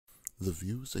The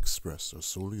views expressed are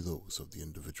solely those of the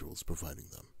individuals providing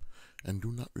them and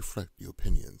do not reflect the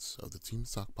opinions of the Team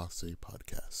Sak Pase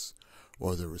Podcast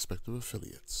or their respective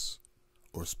affiliates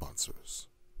or sponsors.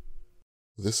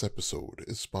 This episode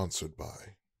is sponsored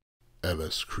by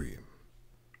LS Cream,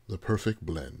 the perfect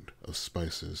blend of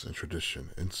spices and tradition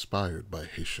inspired by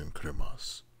Haitian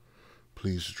cremas.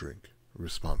 Please drink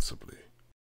responsibly.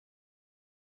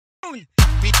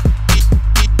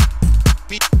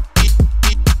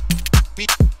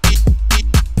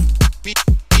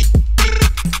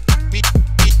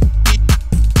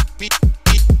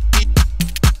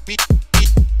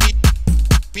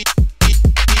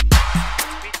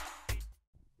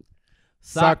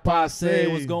 Sak Pase,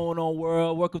 what's going on,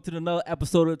 world? Welcome to another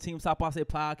episode of the Team Sak Pase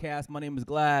Podcast. My name is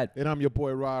Glad. And I'm your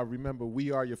boy, Rob. Remember,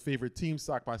 we are your favorite Team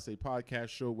Sak Pase podcast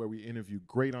show where we interview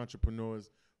great entrepreneurs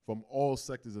from all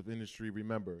sectors of industry.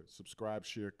 Remember, subscribe,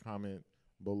 share, comment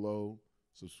below.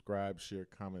 Subscribe, share,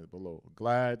 comment below.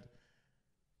 Glad.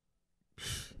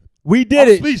 We did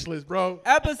I'm it. Speechless, bro.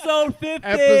 Episode 50.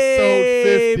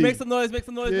 Episode 50. Make some noise, make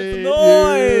some noise, make some Yeah,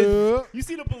 noise. yeah. You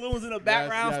see the balloons in the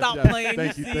background. yes, Stop yes. playing.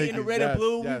 Thank you you, see thank in the you. red and Yes,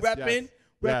 blue. yes, we repping. yes.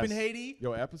 Repping Yes. Haiti.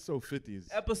 Yo, episode 50 is...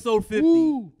 Episode 50.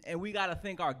 Woo. And we got to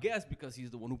thank our guest because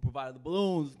he's the one who provided the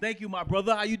balloons. Thank you, my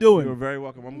brother. How you doing? You're very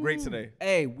welcome. I'm great today.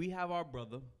 Hey, we have our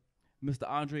brother, Mr.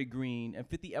 Andre Green, and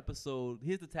 50 episodes.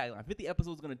 Here's the tagline: 50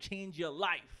 episodes going to change your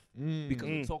life because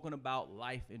we're talking about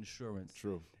life insurance.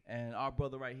 True. And our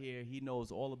brother right here, he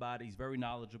knows all about it. He's very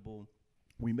knowledgeable.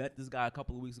 We met this guy a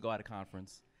couple of weeks ago at a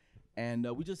conference, and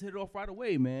we just hit it off right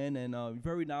away, man. And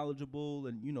very knowledgeable,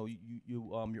 and you know,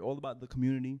 you're all about the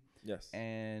community. Yes.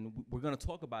 And we're gonna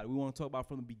talk about it. We want to talk about it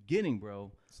from the beginning,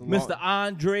 bro. So Mr.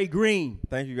 Andre Green.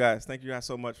 Thank you guys. Thank you guys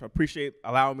so much. I appreciate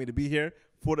allowing me to be here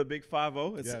for the Big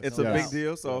 5-0. It's no a big doubt.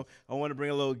 deal. So I want to bring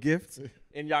a little gift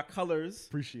in y'all colors.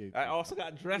 Appreciate I it. also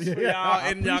got dressed Yeah. for y'all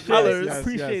in y'all Appreciate it. colors. Yes,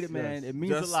 Appreciate yes, it, man. yes. It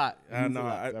means Just- a lot. It I means know. a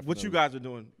lot. What you Definitely. guys are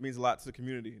doing means a lot to the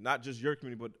community, not just your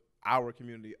community, but our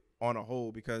community on a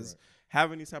whole. Because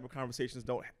having these type of conversations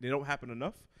don't happen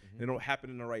enough. They don't happen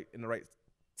in the right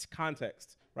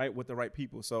context, right, with the right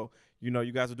people. So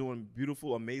you guys are doing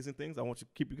beautiful, amazing things. I want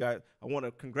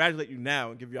to congratulate you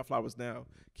now and give you flowers now.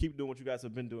 Keep doing what you guys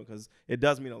have been doing because it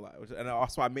does mean a lot. And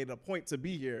also I made it a point to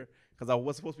be here because I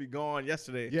was supposed to be gone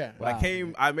yesterday. Yeah. But Wow. I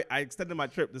came. I extended my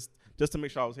trip just to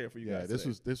make sure I was here for you Yeah, guys.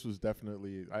 this was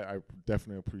definitely, I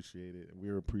definitely appreciate it.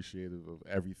 We're appreciative of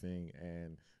everything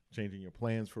and changing your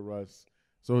plans for us.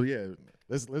 So yeah,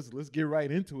 let's get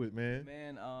right into it, man.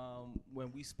 Man,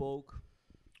 when we spoke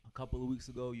a couple of weeks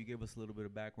ago, you gave us a little bit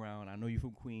of background. I know you're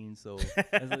from Queens, so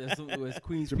there's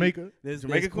Queens. Jamaica. There's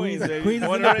Jamaica, Queens. Queens, baby. Queens is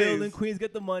Born in the and building. raised. Queens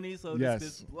get the money, so Yes.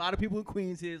 there's a lot of people in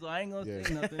Queens here, so I ain't gonna Yeah.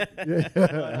 say nothing. Yeah.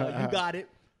 But, you got it.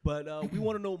 But we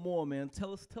want to know more, man.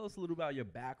 Tell us a little about your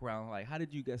background. Like, how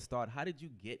did you get started? How did you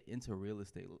get into real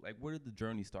estate? Like, where did the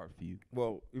journey start for you?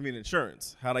 Well, you mean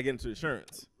insurance? How'd I get into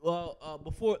insurance? Well,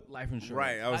 before life insurance.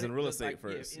 Right, I was How in did- real like, estate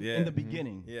first. In, Yeah. in the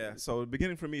beginning. Yeah, so the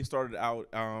beginning for me started out,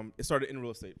 it started in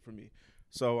real estate for me.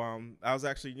 So I was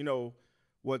actually,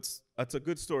 it's a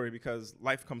good story because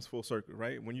life comes full circle,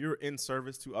 right? When you're in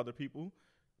service to other people,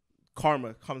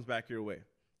 karma comes back your way.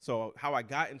 So how I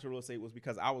got into real estate was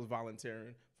because I was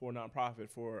volunteering for a nonprofit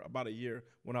for about a year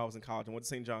when I was in college. I went to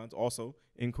St. John's, also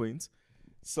in Queens.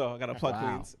 So I got to plug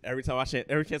Wow. Queens every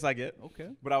chance I get. Okay.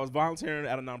 But I was volunteering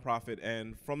at a nonprofit,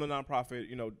 and from the nonprofit,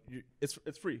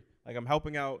 it's free. Like I'm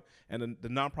helping out, and the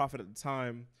nonprofit at the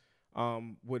time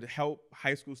would help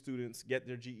high school students get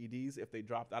their GEDs if they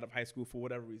dropped out of high school for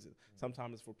whatever reason.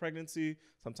 Sometimes it's for pregnancy.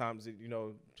 Sometimes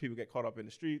people get caught up in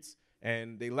the streets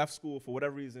and they left school for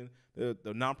whatever reason. The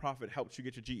nonprofit helps you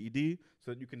get your GED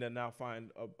so that you can then now find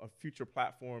a future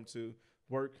platform to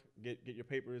work, get your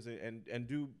papers, and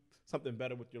do something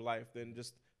better with your life than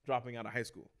just dropping out of high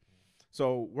school.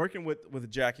 So working with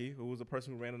Jackie, who was the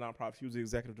person who ran the nonprofit, she was the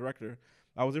executive director.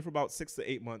 I was there for about 6 to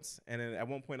 8 months, and then at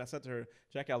one point I said to her,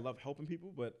 Jackie, I love helping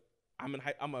people, but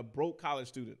I'm a broke college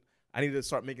student. I need to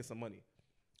start making some money.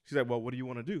 She's like, well, what do you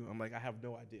want to do? I'm like, I have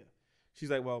no idea. She's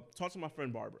like, well, talk to my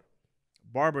friend Barbara.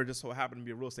 Barbara just so happened to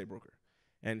be a real estate broker,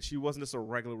 and she wasn't just a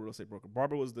regular real estate broker.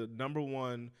 Barbara was the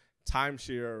 #1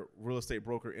 timeshare real estate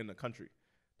broker in the country.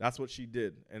 That's what she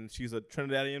did, and she's a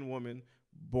Trinidadian woman,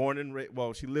 born and raised.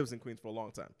 Well, she lives in Queens for a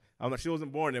long time. She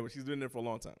wasn't born there, but she's been there for a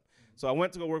long time. So I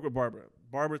went to go work with Barbara.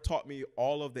 Barbara taught me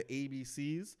all of the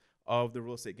ABCs of the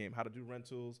real estate game: how to do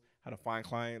rentals, how to find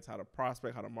clients, how to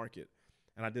prospect, how to market.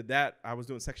 And I did that. I was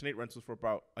doing Section 8 rentals for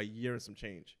about a year and some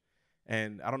change.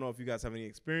 And I don't know if you guys have any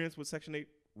experience with Section 8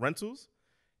 rentals.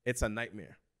 It's a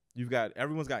nightmare.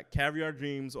 Everyone's got caviar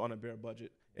dreams on a bare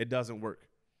budget. It doesn't work.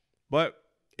 But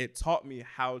it taught me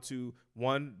how to,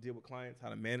 one, deal with clients, how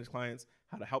to manage clients,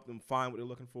 how to help them find what they're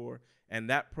looking for. And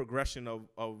that progression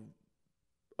of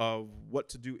what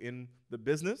to do in the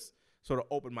business sort of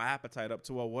opened my appetite up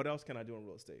to, well, what else can I do in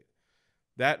real estate?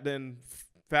 That then,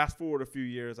 fast forward a few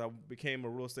years, I became a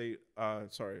real estate, I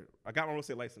got my real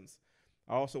estate license.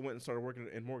 I also went and started working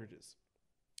in mortgages.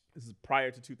 This is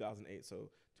prior to 2008. So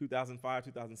 2005,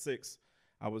 2006,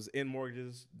 I was in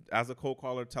mortgages as a cold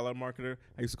caller, telemarketer.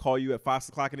 I used to call you at 5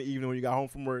 o'clock in the evening when you got home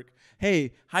from work.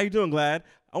 Hey, how you doing, Glad?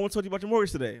 I want to talk to you about your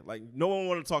mortgage today. Like, no one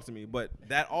wanted to talk to me, but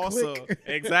that also,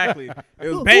 exactly. It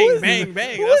was bang, bang,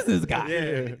 bang. Who is this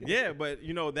guy? Yeah, but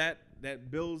you know, that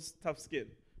builds tough skin,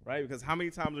 right? Because how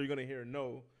many times are you going to hear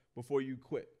no before you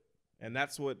quit? And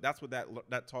that's what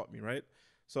that taught me, right?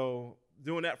 So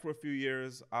doing that for a few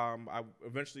years, I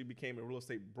eventually became a real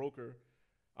estate broker.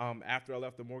 After I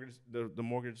left the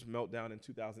mortgage meltdown in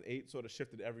 2008, sort of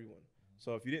shifted everyone.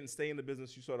 So if you didn't stay in the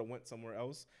business, you sort of went somewhere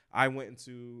else. I went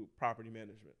into property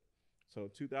management. So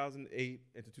 2008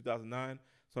 into 2009,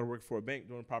 started working for a bank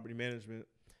doing property management.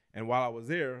 And while I was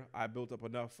there, I built up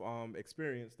enough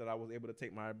experience that I was able to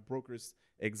take my broker's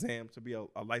exam to be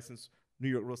a licensed New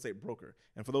York real estate broker.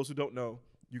 And for those who don't know,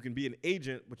 you can be an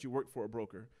agent, but you work for a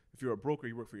broker. If you're a broker,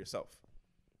 you work for yourself.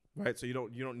 Right, so you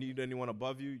don't need anyone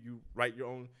above you. You write your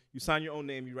own. You sign your own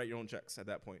name. You write your own checks at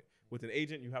that point. With an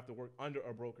agent, you have to work under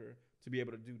a broker to be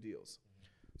able to do deals.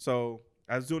 So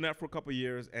I was doing that for a couple of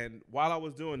years, and while I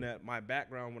was doing that, my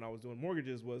background when I was doing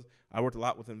mortgages was I worked a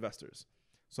lot with investors.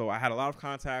 So I had a lot of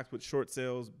contacts with short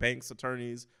sales, banks,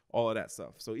 attorneys, all of that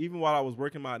stuff. So even while I was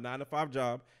working my 9-to-5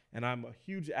 job, and I'm a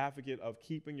huge advocate of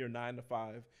keeping your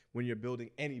 9-to-5 when you're building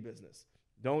any business.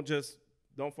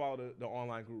 Don't follow the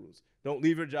online gurus. Don't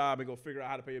leave your job and go figure out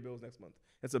how to pay your bills next month.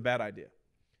 It's a bad idea.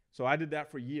 So I did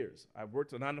that for years. I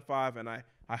worked a 9-to-5 and I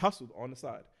hustled on the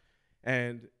side.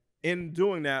 And in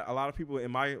doing that, a lot of people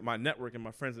in my network and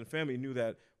my friends and family knew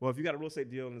that, well, if you got a real estate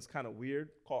deal and it's kind of weird,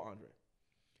 call Andre.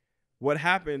 What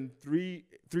happened three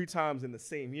times in the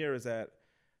same year is that,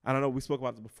 I don't know, we spoke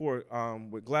about this before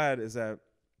with Glad, is that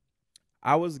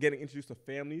I was getting introduced to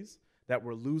families that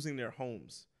were losing their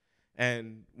homes.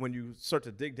 And when you start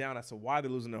to dig down as to why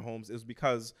they're losing their homes, is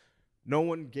because no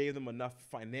one gave them enough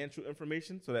financial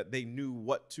information so that they knew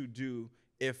what to do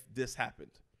if this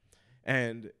happened.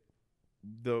 And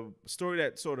the story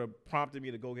that sort of prompted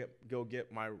me to go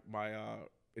get my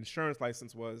insurance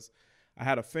license was, I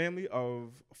had a family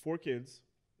of 4 kids.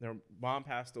 Their mom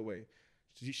passed away.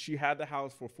 She had the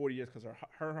house for 40 years because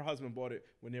her husband bought it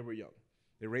when they were young.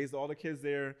 They raised all the kids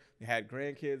there. They had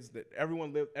grandkids. That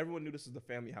everyone knew this was the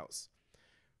family house.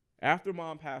 After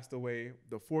mom passed away,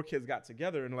 the 4 kids got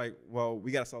together and like, well,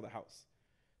 we got to sell the house.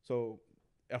 So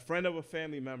a friend of a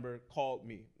family member called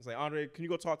me. It's like, Andre, can you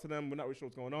go talk to them? We're not really sure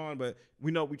what's going on, but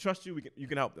we trust you. You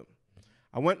can help them.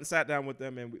 I went and sat down with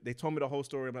them, and they told me the whole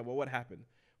story. I'm like, well, what happened?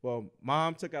 Well,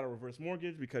 mom took out a reverse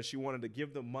mortgage because she wanted to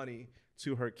give the money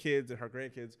to her kids and her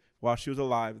grandkids while she was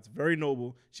alive. It's very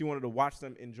noble. She wanted to watch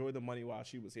them enjoy the money while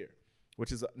she was here,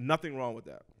 which is nothing wrong with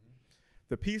that.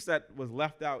 The piece that was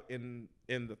left out in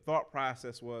the thought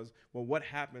process was, well, what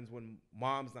happens when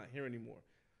mom's not here anymore?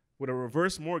 With a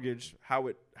reverse mortgage, how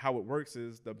it works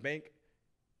is the bank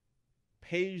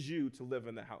pays you to live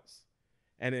in the house.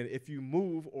 And then if you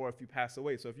move or if you pass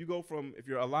away, so if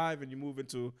you're alive and you move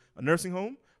into a nursing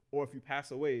home, or if you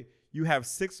pass away, you have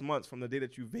 6 months from the day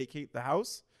that you vacate the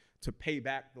house to pay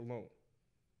back the loan.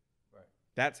 Right.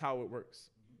 That's how it works.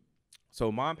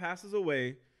 So mom passes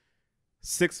away,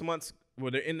 6 months,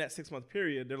 they're in that 6-month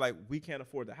period, they're like, we can't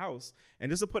afford the house. And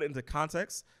just to put it into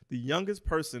context, the youngest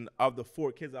person of the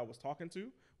 4 kids I was talking to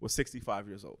was 65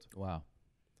 years old. Wow.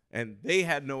 And they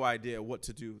had no idea what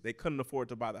to do. They couldn't afford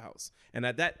to buy the house. And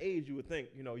at that age, you would think,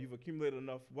 you've accumulated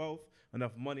enough wealth,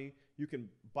 enough money, you can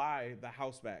buy the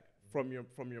house back from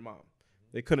your mom.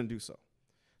 They couldn't do so.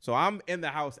 So I'm in the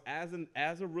house as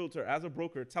a realtor, as a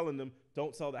broker, telling them,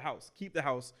 don't sell the house. Keep the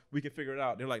house. We can figure it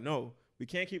out. They're like, no, we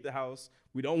can't keep the house.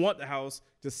 We don't want the house.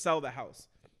 Just sell the house.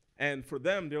 And for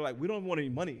them, they're like, we don't want any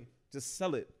money. Just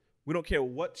sell it. We don't care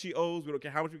what she owes. We don't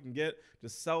care how much we can get.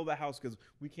 Just sell the house because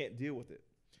we can't deal with it.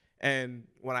 And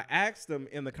when I asked them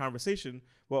in the conversation,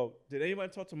 well, did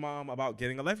anybody talk to mom about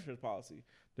getting a life insurance policy?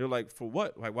 They're like, for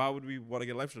what? Like, why would we want to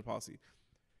get a life insurance policy?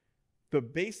 The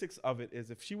basics of it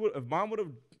is if mom would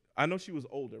have, I know she was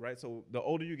older, right? So the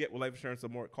older you get with life insurance, the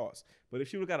more it costs. But if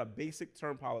she would have got a basic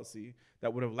term policy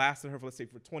that would have lasted her for, let's say,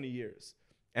 for 20 years,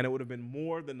 and it would have been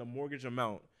more than the mortgage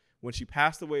amount, when she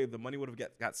passed away, the money would have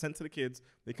got sent to the kids.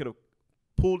 They could have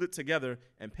pulled it together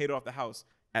and paid off the house.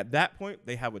 At that point,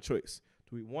 they have a choice.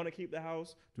 Do we want to keep the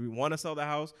house? Do we want to sell the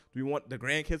house? Do we want the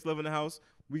grandkids to live in the house?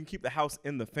 we can keep the house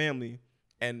in the family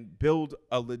and build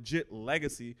a legit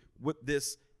legacy with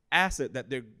this asset that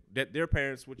their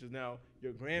parents, which is now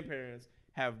your grandparents,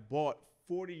 have bought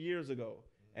 40 years ago.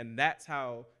 And that's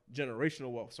how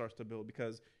generational wealth starts to build,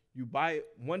 because you buy it,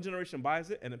 one generation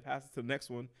buys it and then passes to the next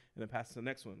one and then passes to the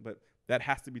next one. But that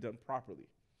has to be done properly.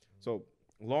 So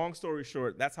long story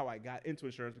short, that's how I got into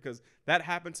insurance, because that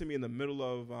happened to me in the middle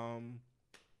of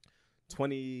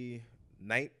 2018,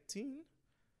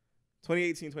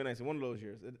 2019, one of those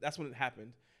years. That's when it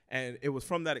happened. And it was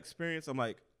from that experience, I'm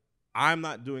like, I'm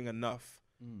not doing enough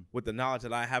with the knowledge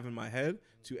that I have in my head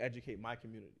to educate my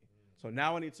community. So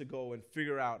now I need to go and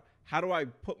figure out, how do I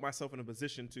put myself in a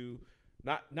position to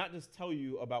not just tell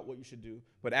you about what you should do,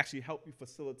 but actually help you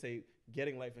facilitate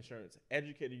getting life insurance,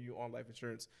 educating you on life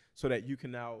insurance, so that you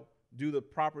can now put the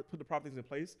proper things in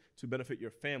place to benefit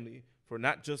your family, for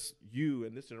not just you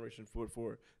and this generation,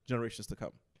 for generations to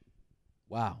come.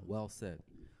 Wow, well said.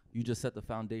 You just set the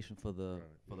foundation for the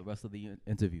rest of the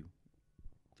interview.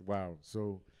 Wow.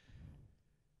 So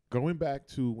going back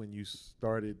to when you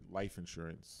started life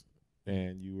insurance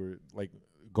and you were like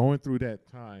going through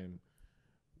that time,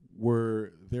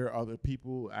 were there other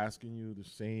people asking you the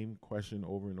same question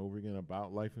over and over again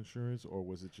about life insurance, or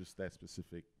was it just that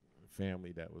specific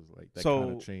family that was like, that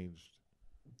kind of changed?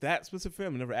 That specific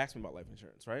family never asked me about life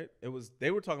insurance, right?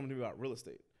 They were talking to me about real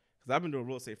estate, because I've been doing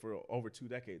real estate for over 2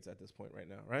 decades at this point right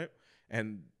now, right?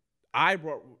 And I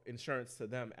brought insurance to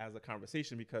them as a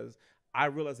conversation, because I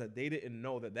realized that they didn't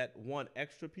know that one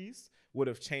extra piece would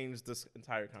have changed this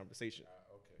entire conversation.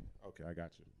 Okay, I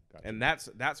got you. And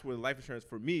that's where life insurance,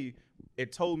 for me,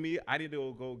 it told me I needed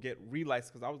to go get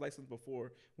relicensed, because I was licensed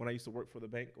before when I used to work for the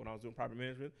bank when I was doing property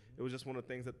management. It was just one of the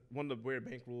things one of the weird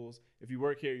bank rules. If you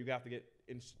work here, you have to get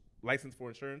licensed for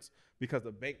insurance, because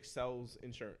the bank sells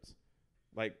insurance,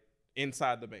 like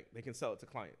inside the bank. They can sell it to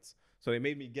clients. So they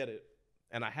made me get it,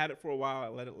 and I had it for a while. I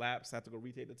let it lapse. I had to go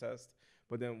retake the test.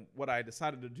 But then what I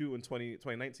decided to do in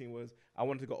 2019 was I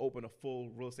wanted to go open a full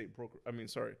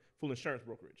full insurance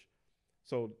brokerage.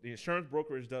 So the insurance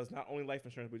brokerage does not only life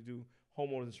insurance, but we do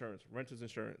homeowners insurance, renters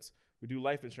insurance. We do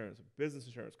life insurance, business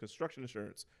insurance, construction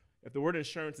insurance. If the word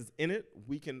insurance is in it,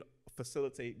 we can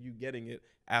facilitate you getting it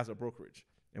as a brokerage.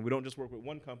 And we don't just work with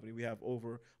one company. We have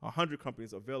over 100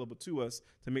 companies available to us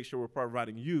to make sure we're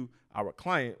providing you, our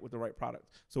client, with the right product.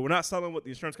 So we're not selling what the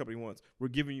insurance company wants. We're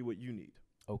giving you what you need.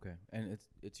 Okay, and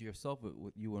it's yourself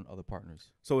with you and other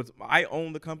partners. So I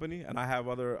own the company, and I have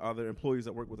other employees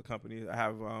that work with the company. I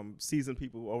have seasoned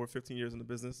people over 15 years in the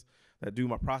business that do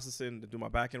my processing, that do my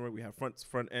back end work. We have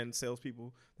front end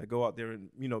salespeople that go out there and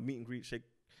meet and greet,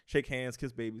 shake hands,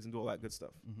 kiss babies, and do all that good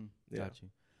stuff. Mm-hmm. Yeah. Got you.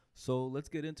 So let's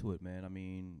get into it, man. I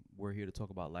mean, we're here to talk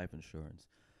about life insurance.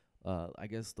 I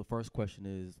guess the first question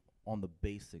is on the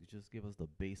basics. Just give us the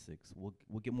basics. We'll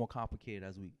get more complicated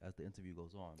as the interview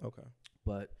goes on. Okay.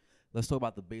 But let's talk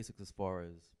about the basics as far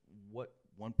as what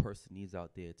one person needs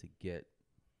out there to get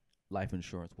life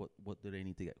insurance. What do they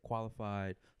need to get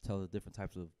qualified? Tell us different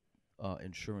types of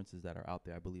insurances that are out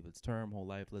there. I believe it's term, whole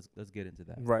life. Let's get into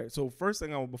that. Right. So first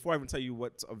thing, before I even tell you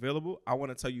what's available, I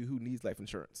want to tell you who needs life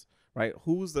insurance. Right.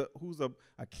 Who's a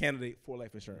candidate for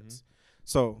life insurance? Mm-hmm.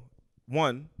 So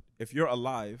one, if you're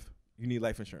alive, you need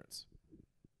life insurance.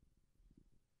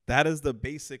 That is the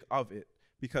basic of it,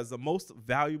 because the most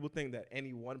valuable thing that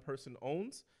any one person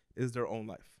owns is their own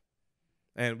life.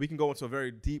 And we can go into a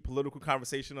very deep political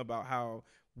conversation about how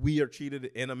we are treated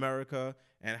in America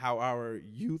and how our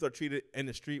youth are treated in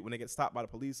the street when they get stopped by the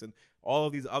police and all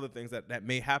of these other things that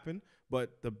may happen.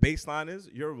 But the baseline is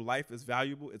your life is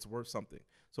valuable. It's worth something.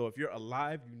 So if you're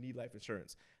alive, you need life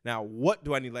insurance. Now, what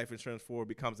do I need life insurance for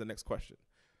becomes the next question.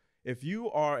 If you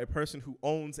are a person who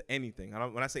owns anything,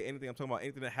 when I say anything, I'm talking about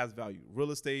anything that has value: real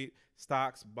estate,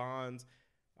 stocks, bonds,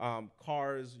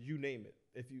 cars, you name it.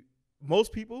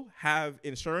 Most people have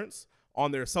insurance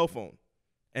on their cell phone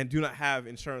and do not have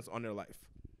insurance on their life.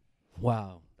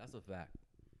 Wow, that's a fact.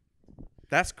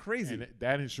 That's crazy. And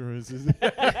that insurance is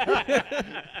that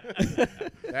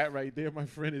right there, my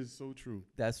friend, is so true.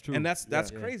 That's true. And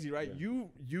that's crazy, right? Yeah.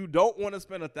 You don't want to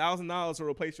spend $1,000 to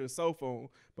replace your cell phone,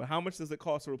 but how much does it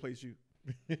cost to replace you?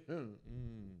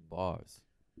 Bars.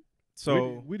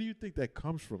 So where do you think that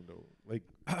comes from, though? Like,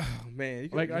 oh, man,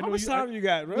 how much time you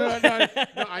got, bro? No,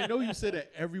 I know you said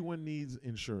that everyone needs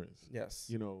insurance. Yes.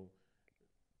 You know,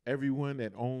 everyone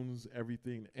that owns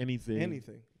everything,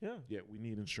 anything. Yeah, we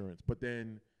need insurance. But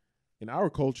then in our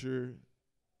culture,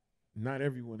 not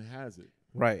everyone has it.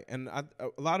 Right. And a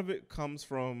lot of it comes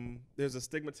from, there's a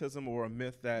stigmatism or a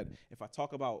myth that if I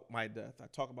talk about my death, I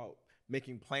talk about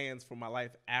making plans for my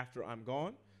life after I'm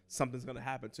gone, something's going to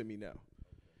happen to me now.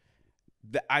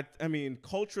 I mean,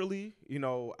 culturally, you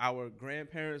know, our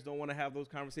grandparents don't want to have those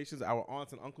conversations. Our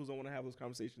aunts and uncles don't want to have those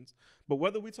conversations. But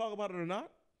whether we talk about it or not,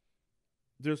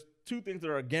 there's two things that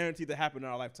are guaranteed to happen in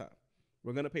our lifetime.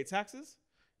 We're going to pay taxes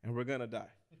and we're going to die.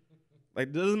 Like,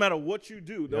 it doesn't matter what you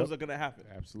do, those are going to happen.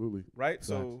 Absolutely. Right? Facts.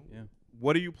 So Yeah.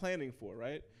 what are you planning for,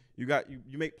 right? You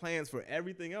make plans for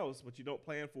everything else, but you don't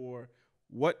plan for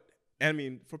what. I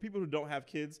mean, for people who don't have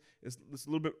kids, it's a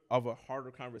little bit of a harder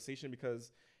conversation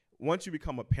because once you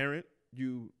become a parent,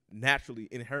 you naturally,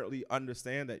 inherently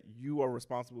understand that you are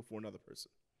responsible for another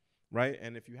person, right?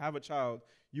 And if you have a child,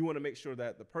 you want to make sure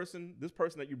that this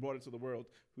person that you brought into the world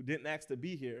who didn't ask to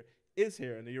be here is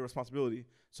here and they're your responsibility.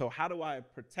 So how do I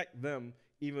protect them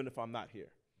even if I'm not here?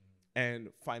 And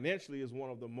financially is one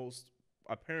of the most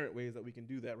apparent ways that we can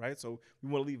do that, right? So we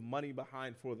want to leave money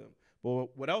behind for them.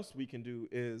 But what else we can do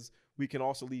is we can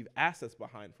also leave assets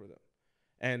behind for them.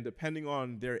 And depending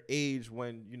on their age,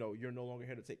 when you're no longer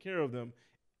here to take care of them,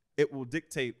 it will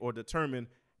dictate or determine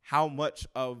how much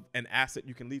of an asset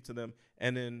you can leave to them.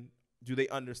 And then do they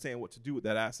understand what to do with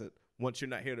that asset once you're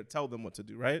not here to tell them what to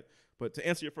do, right? But to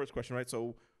answer your first question, right?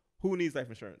 So who needs life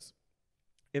insurance?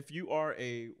 If you are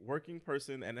a working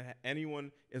person and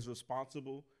anyone is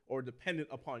responsible or dependent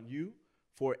upon you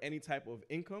for any type of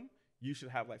income, you should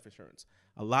have life insurance.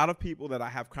 A lot of people that I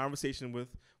have conversation with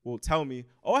will tell me,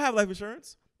 oh, I have life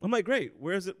insurance. I'm like, great.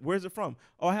 Where's it from?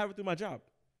 Oh, I have it through my job.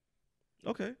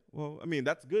 Okay. Well, I mean,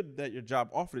 that's good that your job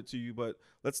offered it to you, but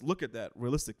let's look at that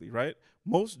realistically, right?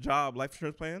 Most job life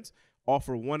insurance plans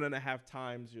offer 1.5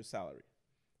 times your salary.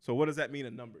 So what does that mean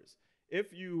in numbers?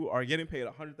 If you are getting paid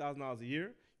 $100,000 a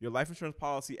year, your life insurance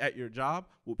policy at your job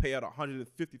will pay out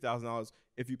 $150,000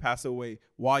 if you pass away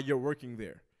while you're working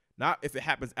there. Not if it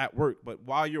happens at work, but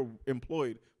while you're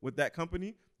employed with that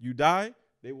company, you die,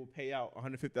 they will pay out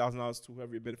 $150,000 to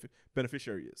whoever your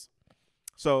beneficiary is.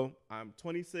 So I'm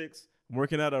 26, I'm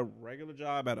working at a regular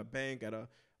job, at a bank, at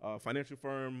a financial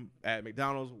firm, at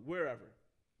McDonald's, wherever.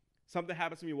 Something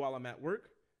happens to me while I'm at work,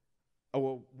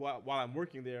 or while I'm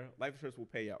working there, life insurance will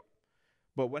pay out.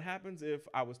 But what happens if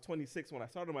I was 26 when I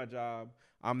started my job,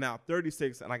 I'm now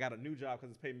 36, and I got a new job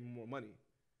because it's paying me more money?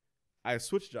 I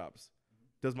switched jobs.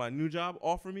 Does my new job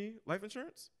offer me life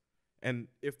insurance? And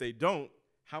if they don't,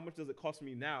 how much does it cost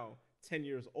me now, 10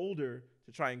 years older,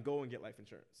 to try and go and get life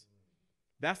insurance?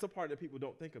 That's the part that people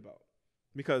don't think about.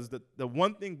 Because the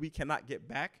one thing we cannot get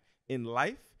back in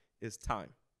life is time.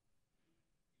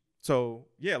 So,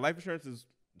 yeah, life insurance is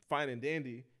fine and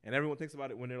dandy, and everyone thinks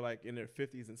about it when they're like in their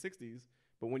 50s and 60s,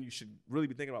 but when you should really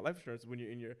be thinking about life insurance is when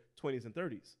you're in your 20s and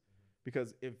 30s.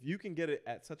 Because if you can get it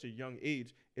at such a young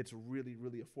age, it's really,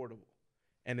 really affordable.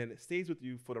 And then it stays with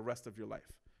you for the rest of your life,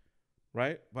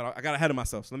 right? But I got ahead of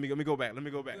myself, so let me go back. No, you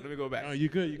good. Let me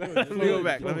go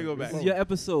back. This is your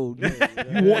episode.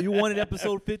 You wanted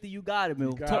episode 50, you got it,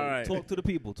 Mil. Talk to the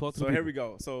people. So here we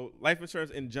go. So life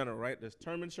insurance in general, right? There's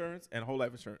term insurance and whole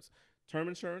life insurance. Term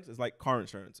insurance is like car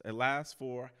insurance. It lasts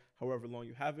for however long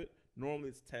you have it. Normally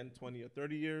it's 10, 20, or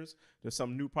 30 years. There's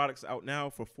some new products out now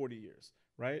for 40 years,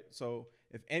 right? So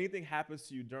if anything happens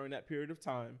to you during that period of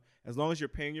time, as long as you're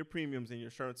paying your premiums and your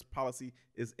insurance policy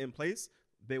is in place,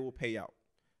 they will pay out,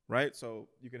 right? So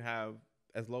you can have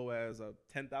as low as a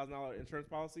 $10,000 insurance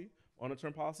policy on a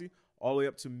term policy all the way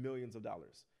up to millions of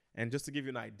dollars. And just to give you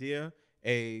an idea,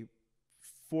 a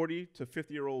 40 to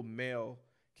 50-year-old male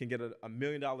can get a $1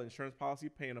 million insurance policy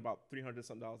paying about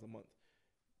 $300-something a month.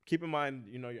 Keep in mind,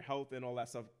 your health and all that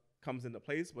stuff comes into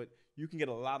place, but you can get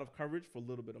a lot of coverage for a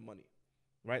little bit of money,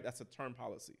 right? That's a term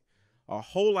policy. A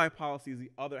whole life policy is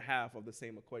the other half of the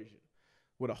same equation.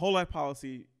 With a whole life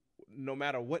policy, no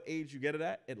matter what age you get it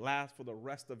at, it lasts for the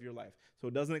rest of your life. So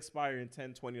it doesn't expire in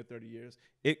 10, 20, or 30 years.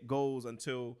 It goes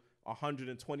until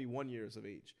 121 years of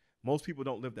age. Most people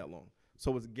don't live that long.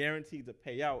 So it's guaranteed to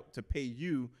pay out, to pay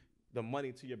you the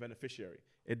money to your beneficiary.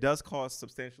 It does cost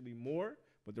substantially more,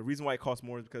 but the reason why it costs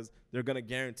more is because they're going to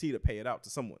guarantee to pay it out to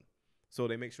someone. So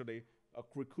they make sure they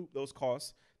recoup those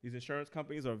costs. These insurance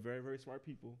companies are very, very smart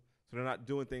people. So they're not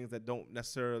doing things that don't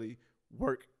necessarily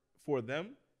work for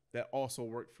them that also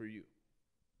work for you.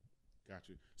 Got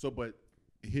you. So, but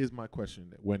here's my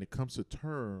question. When it comes to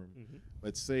term,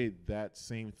 let's say that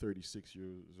same 36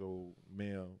 years old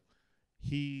male,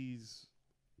 he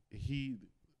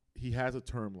has a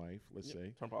term life, let's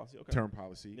say. Term policy, okay. Term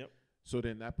policy. Yep. So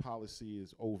then that policy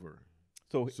is over.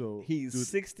 So he's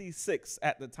 66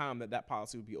 at the time that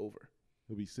policy would be over.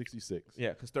 He'll be 66. Yeah,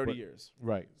 because 30 years.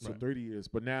 Right. So 30 years.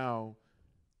 But now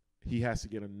he has to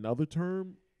get another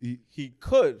term. He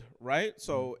could, right?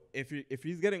 So if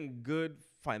he's getting good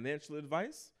financial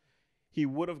advice, he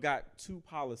would have got 2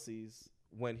 policies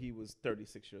when he was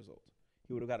 36 years old.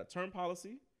 he would have got a term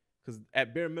policy because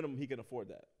at bare minimum he can afford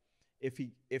that. If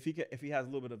he has a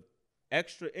little bit of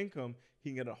extra income,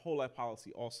 he can get a whole life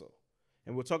policy also.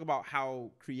 And we'll talk about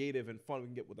how creative and fun we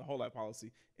can get with the whole life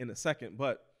policy in a second.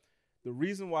 But the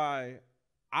reason why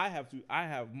I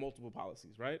have multiple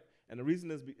policies, right? And the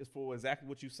reason is for exactly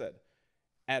what you said.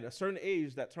 At a certain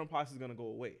age, that term policy is going to go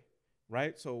away,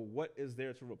 right? So what is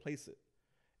there to replace it?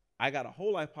 I got a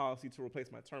whole life policy to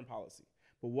replace my term policy.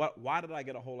 But why did I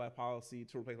get a whole life policy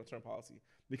to replace my term policy?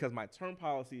 Because my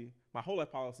whole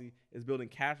life policy is building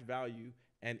cash value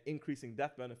and increasing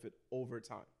death benefit over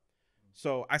time.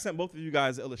 So I sent both of you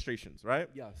guys illustrations, right?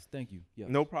 Yes, thank you. Yes.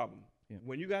 No problem. Yeah.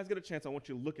 When you guys get a chance, I want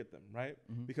you to look at them, right?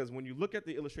 Mm-hmm. Because when you look at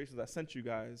the illustrations I sent you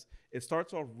guys, it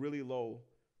starts off really low,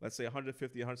 let's say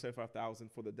 150,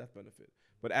 175,000 for the death benefit.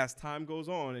 But as time goes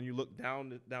on and you look down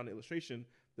the illustration,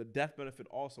 the death benefit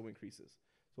also increases.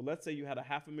 So let's say you had a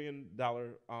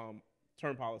 $500,000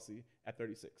 term policy at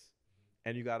 36,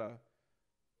 and you got a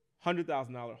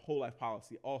 $100,000 whole life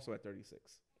policy also at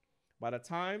 36. By the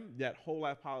time that whole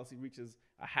life policy reaches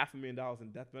a $500,000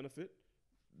 in death benefit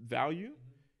value,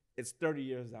 it's 30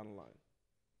 years down the line.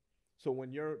 So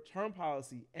when your term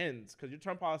policy ends, because your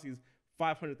term policy is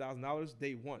 $500,000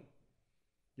 day one,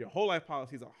 your whole life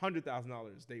policy is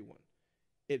 $100,000 day one.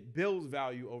 It builds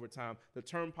value over time. The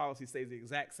term policy stays the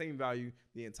exact same value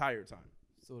the entire time.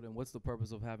 So then what's the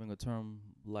purpose of having a term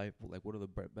life? Like, what are the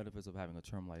benefits of having a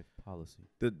term life policy?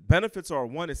 The benefits are,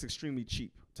 one, it's extremely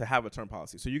cheap to have a term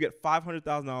policy. So you get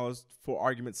 $500,000 for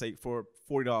argument's sake for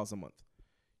 $40 a month.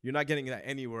 You're not getting that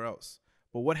anywhere else.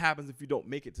 But what happens if you don't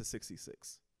make it to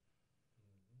 66?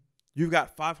 You've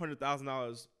got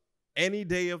 $500,000 any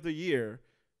day of the year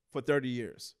for 30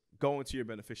 years going to your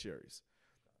beneficiaries.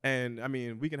 And, I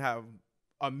mean, we can have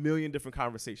a million different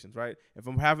conversations, right? If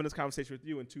I'm having this conversation with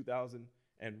you in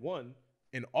 2001,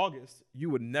 in August, you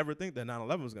would never think that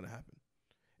 9/11 was going to happen.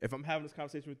 If I'm having this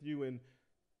conversation with you in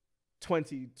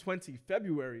 2020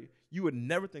 February, you would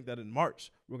never think that in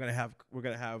March we're going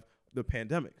to have the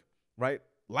pandemic, right?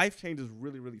 Life changes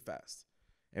really, really fast.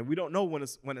 And we don't know when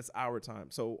it's our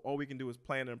time. So all we can do is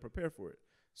plan and prepare for it.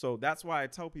 So that's why I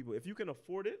tell people, if you can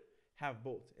afford it, have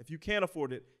both. If you can't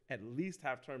afford it, at least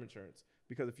have term insurance.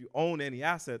 Because if you own any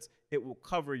assets, it will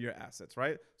cover your assets,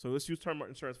 right? So let's use term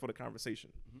insurance for the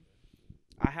conversation.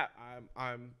 Mm-hmm.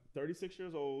 I'm 36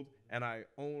 years old, and I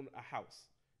own a house.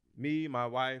 Me, my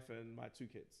wife, and my 2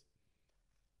 kids.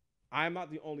 I'm not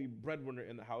the only breadwinner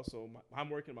in the house, so I'm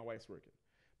working, my wife's working.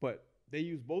 But they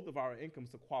use both of our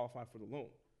incomes to qualify for the loan.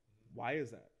 Why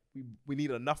is that? We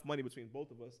need enough money between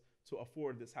both of us to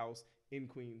afford this house in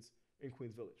Queens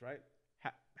Village, right?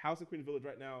 House in Queens Village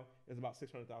right now is about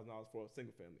 $600,000 for a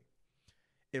single family.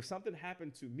 If something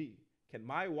happened to me, can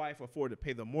my wife afford to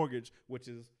pay the mortgage, which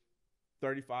is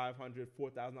 $3,500,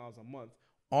 $4,000 a month,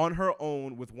 on her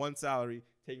own with one salary,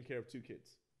 taking care of 2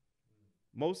 kids?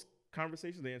 Most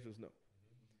conversations, the answer is no.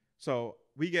 So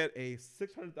we get a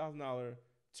 $600,000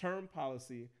 term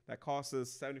policy that costs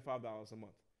us $75 a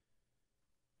month.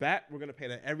 That we're going to pay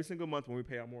that every single month when we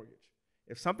pay our mortgage.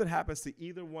 If something happens to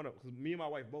either one of us, because me and my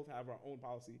wife both have our own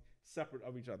policy separate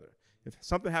of each other. If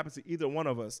something happens to either one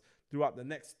of us throughout the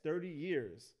next 30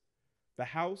 years, the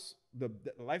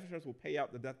life insurance will pay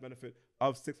out the death benefit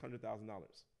of $600,000.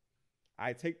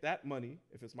 I take that money,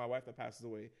 if it's my wife that passes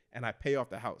away, and I pay off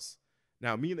the house.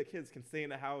 Now, me and the kids can stay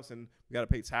in the house, and we got to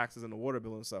pay taxes and the water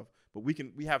bill and stuff. But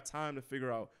we have time to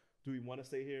figure out, do we want to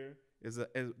stay here?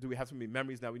 Do we have so many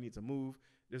memories that we need to move?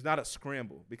 There's not a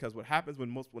scramble, because what happens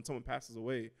when someone passes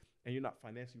away and you're not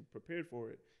financially prepared for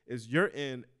it is you're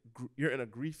in a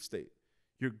grief state.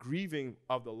 You're grieving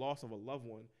of the loss of a loved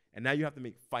one, and now you have to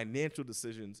make financial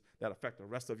decisions that affect the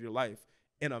rest of your life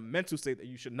in a mental state that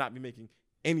you should not be making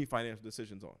any financial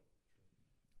decisions on.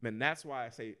 And that's why I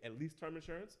say at least term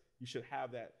insurance, you should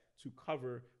have that to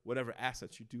cover whatever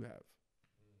assets you do have.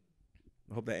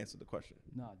 I hope that answered the question.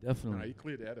 No, definitely. No, you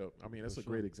cleared that up. I mean, that's a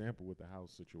great example with the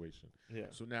house situation. Yeah.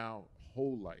 So now,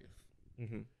 whole life.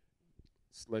 Mm-hmm.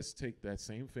 Let's take that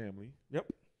same family. Yep.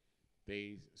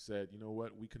 They said, you know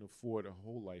what, we can afford a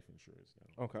whole life insurance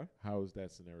now. Okay. How does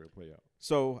that scenario play out?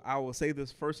 So I will say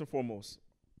this first and foremost.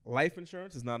 Life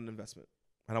insurance is not an investment.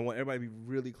 And I want everybody to be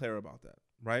really clear about that,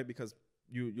 right? Because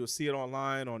you'll see it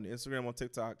online, on Instagram, on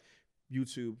TikTok,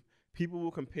 YouTube. People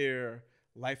will compare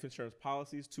life insurance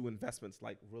policies to investments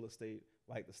like real estate,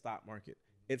 like the stock market.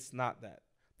 It's not that.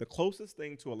 The closest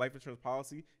thing to a life insurance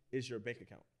policy is your bank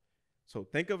account. So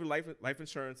think of life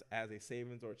insurance as a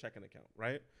savings or a checking account,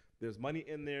 right? There's money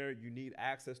in there. You need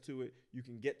access to it. You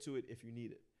can get to it if you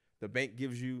need it. The bank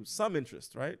gives you some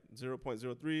interest, right?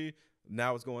 0.03.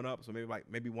 Now it's going up, so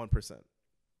maybe 1%.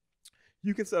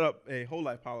 You can set up a whole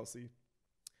life policy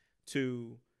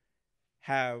to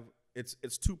have it's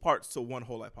 2 parts to one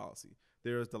whole life policy.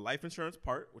 There's the life insurance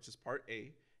part, which is part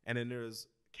A, and then there's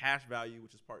cash value,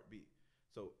 which is part B.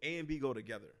 So A and B go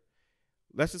together.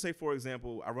 Let's just say, for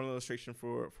example, I run an illustration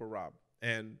for Rob,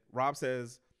 and Rob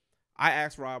says, I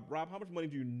asked Rob, how much money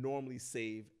do you normally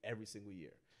save every single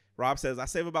year? Rob says, I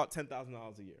save about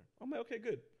 $10,000 a year. I'm like, okay,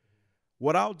 good.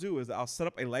 What I'll do is I'll set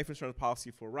up a life insurance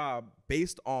policy for Rob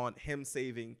based on him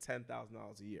saving $10,000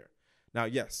 a year. Now,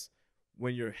 yes,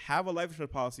 when you have a life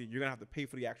insurance policy, you're going to have to pay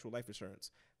for the actual life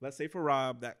insurance. Let's say for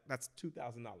Rob, that's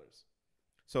 $2,000.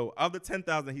 So of the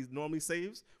 $10,000 he normally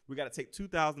saves, we got to take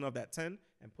 $2,000 of that 10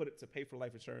 and put it to pay for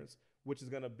life insurance, which is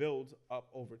going to build up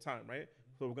over time, right?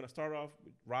 So we're going to start off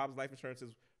with Rob's life insurance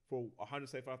is for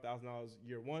 $175,000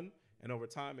 year 1, and over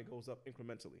time it goes up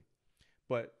incrementally.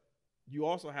 But you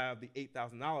also have the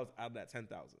 $8,000 out of that $10,000.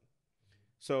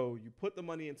 So you put the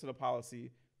money into the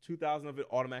policy, $2,000 of it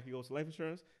automatically goes to life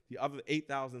insurance. The other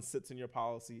 $8,000 sits in your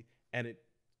policy and it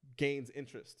gains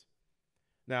interest.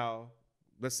 Now,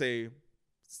 let's say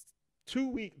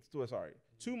 2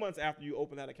 months after you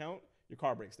open that account, your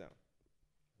car breaks down.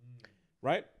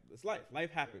 Right? It's life.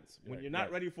 Life happens. When you're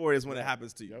not ready for it is when it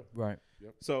happens to you. Yep. Right.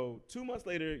 Yep. So 2 months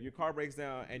later, your car breaks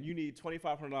down and you need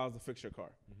 $2,500 to fix your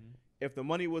car. Mm-hmm. If the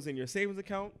money was in your savings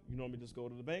account, you normally just go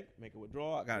to the bank, make a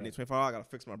withdrawal. I need $25. I got to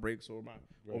fix my brakes or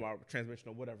my transmission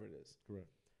or whatever it is. Correct.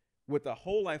 With the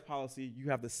whole life policy, you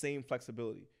have the same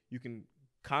flexibility. You can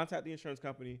contact the insurance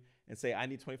company and say, I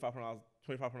need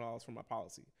 $2,500 from my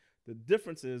policy. The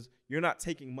difference is you're not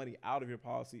taking money out of your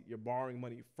policy. You're borrowing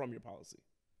money from your policy.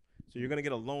 So you're going to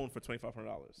get a loan for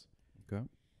 $2,500. Okay.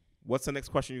 What's the next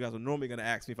question you guys are normally going to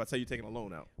ask me if I tell you taking a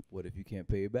loan out? What if you can't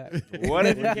pay it back? What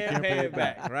if you can't pay it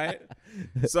back, right?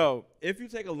 So if you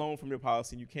take a loan from your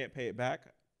policy and you can't pay it back,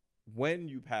 when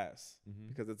you pass,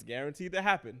 because it's guaranteed to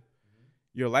happen,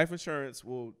 your life insurance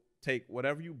will take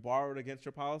whatever you borrowed against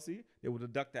your policy, it will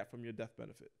deduct that from your death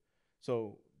benefit.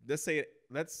 So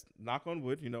let's knock on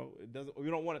wood, we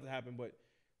don't want it to happen, but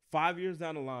 5 years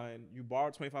down the line, you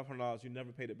borrowed $2,500, you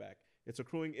never paid it back. It's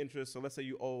accruing interest, so let's say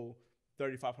you owe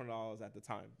 $3,500 at the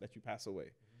time that you pass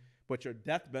away. But your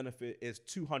death benefit is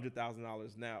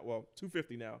 $200,000 now. Well,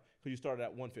 $250 now, because you started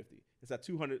at $150. It's at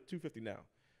 $250 now.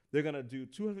 They're gonna do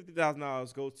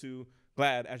 $250,000 go to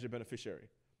GLAD as your beneficiary,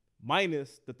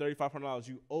 minus the $3,500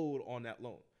 you owed on that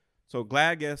loan. So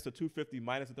GLAD gets the $250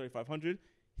 minus the $3,500.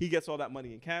 He gets all that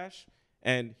money in cash,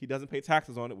 and he doesn't pay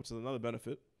taxes on it, which is another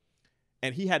benefit.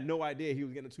 And he had no idea he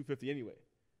was getting the $250 anyway.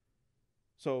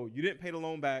 So you didn't pay the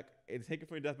loan back. It's taken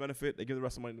from your death benefit. They give the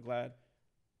rest of the money to GLAD.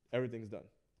 Everything's done.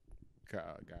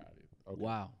 Got it. Okay.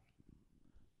 Wow.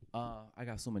 I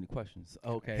got so many questions.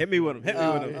 Okay. Hit me with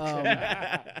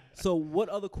them. So what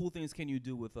other cool things can you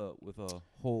do with a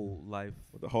whole life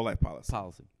With the whole life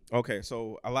policy. Okay,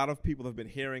 so a lot of people have been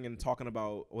hearing and talking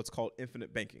about what's called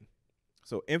infinite banking.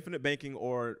 So infinite banking,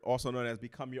 or also known as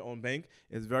become your own bank,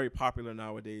 is very popular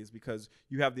nowadays because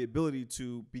you have the ability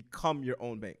to become your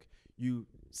own bank. You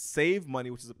save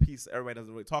money, which is a piece everybody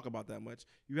doesn't really talk about that much.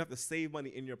 You have to save money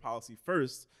in your policy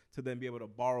first to then be able to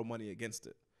borrow money against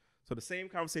it. So the same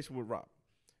conversation with Rob.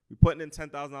 We're putting in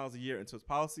 $10,000 a year into his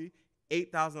policy.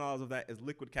 $8,000 of that is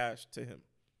liquid cash to him,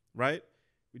 right?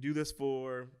 We do this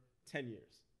for 10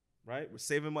 years, right? We're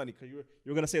saving money because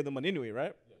you're going to save the money anyway,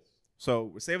 right? Yes. So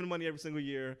we're saving the money every single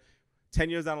year. 10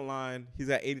 years down the line, he's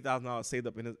got $80,000 saved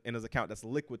up in his account that's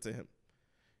liquid to him.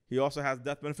 He also has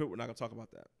death benefit. We're not going to talk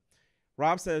about that.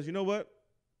 Rob says, you know what?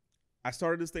 I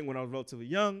started this thing when I was relatively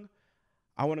young.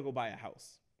 I want to go buy a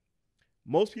house.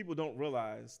 Most people don't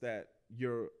realize that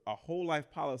a whole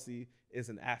life policy is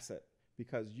an asset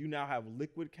because you now have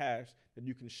liquid cash that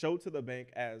you can show to the bank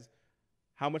as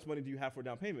how much money do you have for a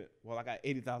down payment? Well, I got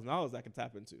 $80,000 I can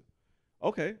tap into.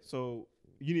 Okay, so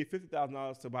you need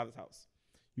 $50,000 to buy this house.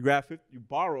 You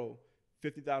borrow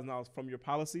 $50,000 from your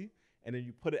policy, and then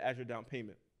you put it as your down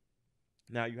payment.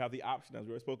 Now you have the option, as we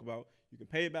already spoke about, you can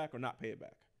pay it back or not pay it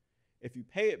back. If you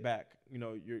pay it back,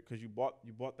 because you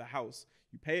bought the house,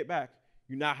 you pay it back,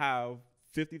 you now have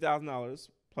 $50,000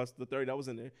 plus the $30 that was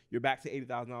in there. You're back to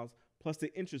 $80,000 plus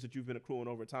the interest that you've been accruing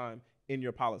over time in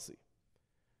your policy.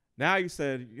 Now you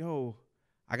said,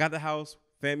 I got the house,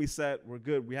 family set, we're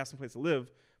good, we have some place to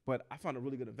live, but I found a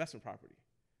really good investment property.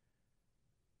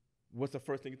 What's the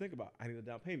first thing you think about? I need a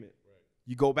down payment. Right.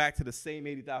 You go back to the same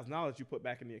 $80,000 you put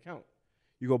back in the account.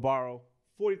 You go borrow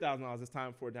 $40,000 this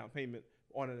time for a down payment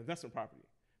on an investment property.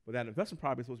 But that investment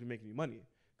property is supposed to be making you money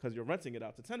because you're renting it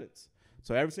out to tenants.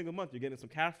 So every single month you're getting some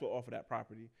cash flow off of that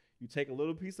property. You take a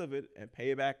little piece of it and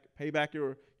pay back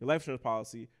your life insurance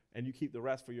policy, and you keep the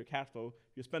rest for your cash flow.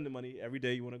 You're spending money every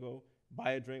day. You want to go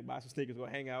buy a drink, buy some sneakers, go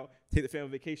hang out, take the family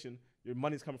vacation. Your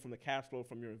money's coming from the cash flow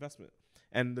from your investment.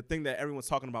 And the thing that everyone's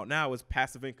talking about now is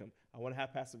passive income. I want to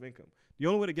have passive income. The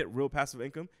only way to get real passive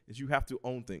income is you have to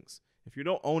own things. If you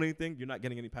don't own anything, you're not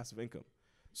getting any passive income.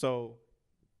 So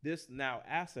this now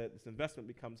asset, this investment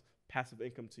becomes passive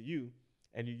income to you,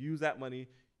 and you use that money,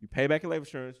 you pay back your life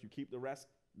insurance, you keep the rest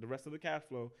of the cash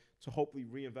flow to hopefully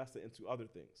reinvest it into other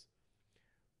things.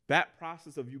 That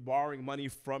process of you borrowing money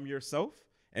from yourself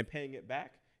and paying it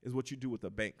back is what you do with a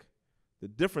bank. The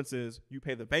difference is you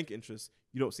pay the bank interest,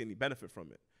 you don't see any benefit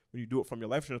from it. When you do it from your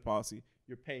life insurance policy,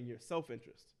 you're paying yourself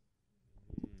interest.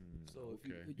 So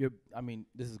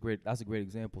this is great. That's a great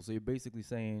example. So you're basically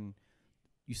saying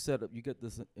you get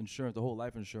this insurance, the whole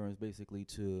life insurance, basically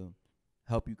to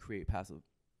help you create passive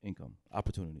income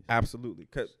opportunities. Absolutely,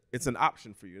 because it's an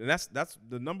option for you, and that's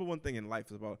the number one thing in life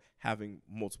is about having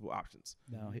multiple options.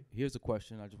 Now, here's a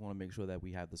question. I just want to make sure that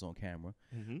we have this on camera.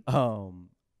 Mm-hmm.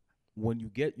 When you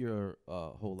get your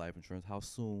whole life insurance, how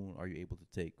soon are you able to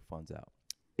take funds out?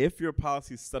 If your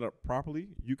policy is set up properly,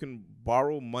 you can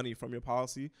borrow money from your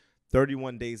policy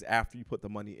 31 days after you put the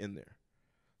money in there.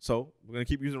 So we're going to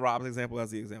keep using Rob's example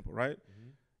as the example, right?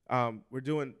 Mm-hmm. We're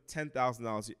doing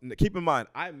 $10,000. Keep in mind,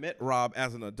 I met Rob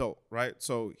as an adult, right?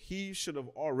 So he should have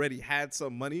already had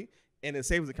some money in his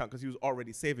savings account because he was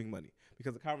already saving money.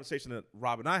 Because the conversation that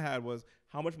Rob and I had was,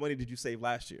 how much money did you save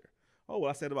last year? Oh, well,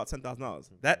 I saved about $10,000.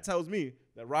 That tells me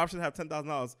that Rob should have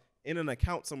 $10,000 in an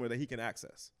account somewhere that he can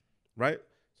access, right?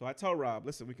 So I tell Rob,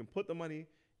 listen, we can put the money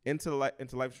into life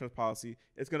insurance policy.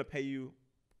 It's going to pay you,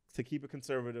 to keep it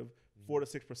conservative, 4 to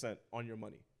 6% on your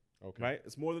money. Okay. Right?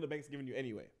 It's more than the bank's giving you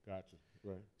anyway. Gotcha.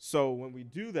 Right. So when we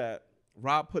do that,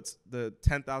 Rob puts the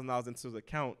 $10,000 into his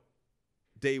account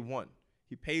day one.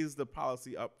 He pays the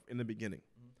policy up in the beginning.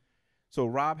 Mm-hmm. So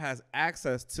Rob has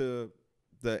access to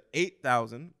the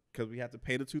 $8,000 because we have to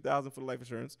pay the $2,000 for the life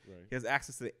insurance. Right. He has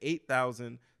access to the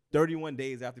 $8,000 31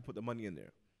 days after he put the money in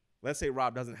there. Let's say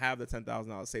Rob doesn't have the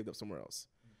 $10,000 saved up somewhere else.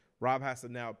 Mm-hmm. Rob has to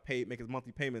now make his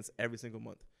monthly payments every single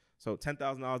month. So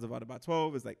 $10,000 divided by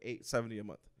 12 is like $870 a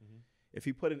month. Mm-hmm. If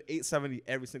he put in $870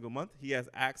 every single month, he has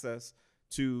access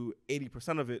to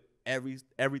 80% of it every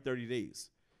 30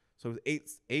 days. So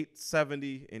it's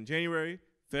 $870 in January,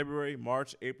 February,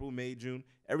 March, April, May, June.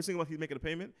 Every single month he's making a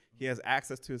payment, he has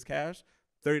access to his cash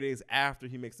 30 days after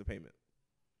he makes the payment.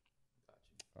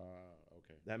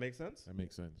 Okay. That makes sense? That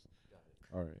makes sense.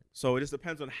 All right. So it just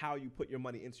depends on how you put your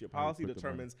money into your policy,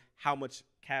 determines how much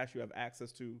cash you have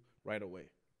access to right away.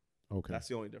 Okay. That's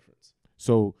the only difference.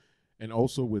 So, and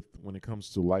also when it comes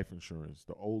to life insurance,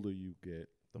 the older you get,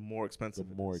 the more expensive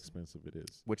it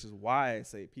is. Which is why I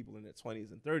say people in their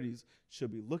 20s and 30s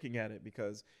should be looking at it,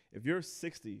 because if you're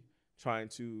 60 trying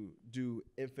to do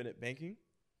infinite banking,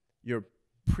 your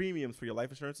premiums for your life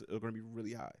insurance are going to be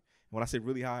really high. And when I say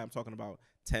really high, I'm talking about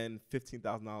 $10,000,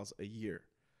 $15,000 a year.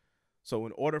 So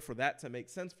in order for that to make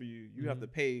sense for you, you have to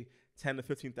pay $10,000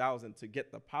 to $15,000 to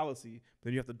get the policy.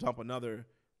 Then you have to dump another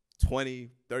 $20,000,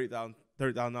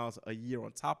 $30,000 a year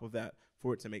on top of that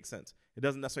for it to make sense. It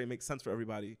doesn't necessarily make sense for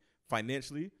everybody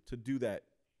financially to do that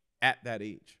at that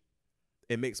age.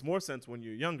 It makes more sense when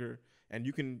you're younger and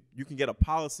you can get a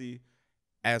policy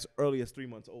as early as 3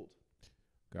 months old.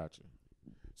 Gotcha.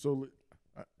 So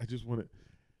I just want to,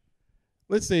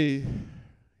 let's say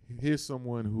here's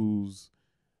someone who's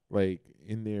like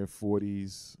in their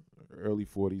 40s, early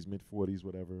 40s, mid 40s,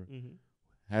 whatever,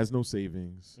 has no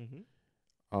savings.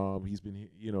 He's been,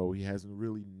 he hasn't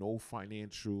really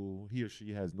he or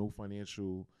she has no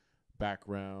financial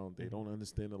background. They don't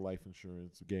understand the life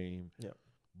insurance game. Yeah.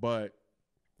 But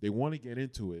they want to get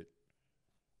into it.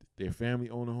 Their family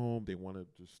own a home. They want to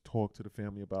just talk to the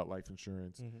family about life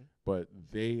insurance. But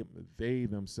they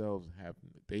themselves have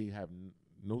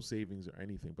no savings or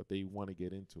anything, but they want to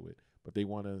get into it. But they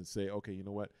want to say, okay, you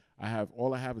know what?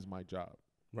 All I have is my job.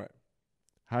 Right.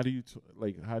 How do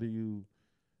you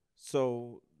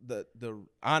So the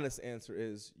honest answer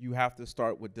is you have to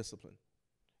start with discipline.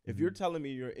 If you're telling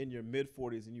me you're in your mid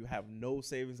 40s and you have no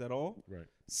savings at all, right,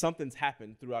 something's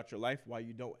happened throughout your life why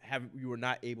you were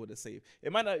not able to save.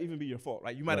 It might not even be your fault,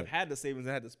 right? You might have had the savings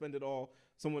and had to spend it all.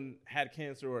 Someone had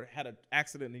cancer or had an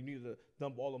accident and you needed to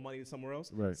dump all the money somewhere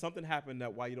else. Right. Something happened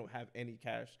that why you don't have any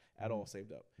cash at all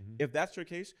saved up. If that's your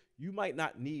case, you might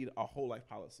not need a whole life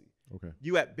policy. Okay.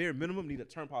 You at bare minimum need a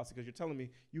term policy because you're telling me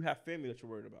you have family that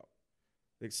you're worried about.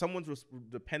 Like someone's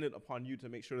dependent upon you to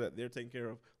make sure that they're taken care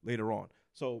of later on.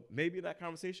 So maybe in that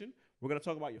conversation, we're going to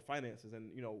talk about your finances and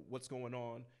what's going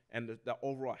on and the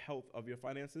overall health of your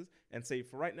finances, and say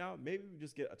for right now, maybe we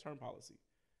just get a term policy,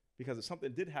 because if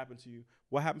something did happen to you,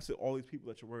 what happens to all these people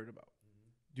that you're worried about?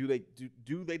 Do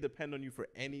they depend on you for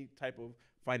any type of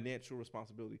financial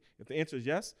responsibility? If the answer is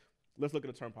yes, let's look at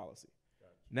a term policy.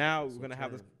 Gotcha. Now we're going to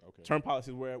have this term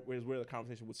policy where the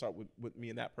conversation would start with me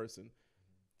and that person,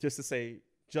 just to say,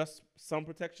 just some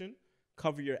protection,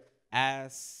 cover your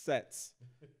assets,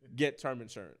 get term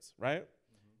insurance, right?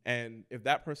 And if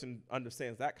that person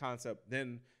understands that concept,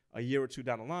 then a year or two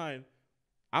down the line,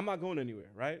 I'm not going anywhere,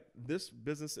 right? This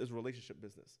business is a relationship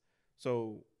business.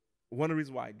 So one of the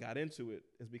reasons why I got into it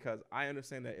is because I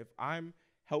understand that if I'm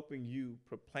helping you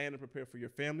plan and prepare for your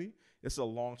family, it's a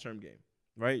long-term game,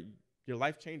 right? Your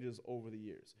life changes over the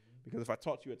years. Because if I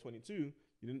talked to you at 22,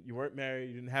 you weren't married,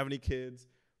 you didn't have any kids,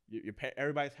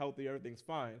 everybody's healthy, everything's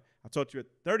fine. I talked to you at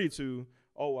 32,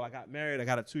 oh, well, I got married, I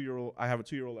have a 2-year-old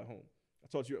at home. I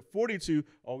told you at 42,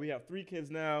 oh, we have 3 kids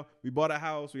now. We bought a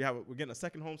house. We're getting a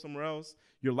second home somewhere else.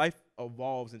 Your life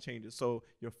evolves and changes. So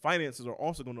your finances are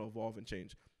also going to evolve and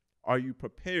change. Are you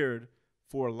prepared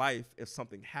for life if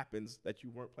something happens that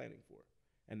you weren't planning for?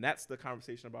 And that's the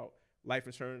conversation about life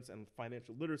insurance and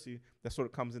financial literacy that sort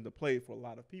of comes into play for a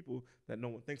lot of people that no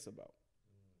one thinks about.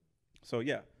 So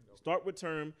yeah, start with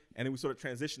term, and then we sort of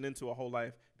transition into a whole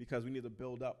life because we need to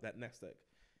build up that next egg.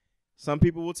 Some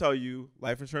people will tell you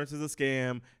life insurance is a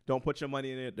scam. Don't put your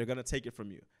money in it. They're going to take it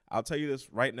from you. I'll tell you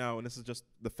this right now, and this is just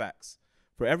the facts.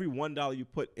 For every $1 you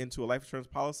put into a life insurance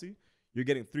policy, you're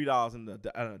getting $3 in the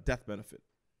death benefit.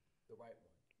 The right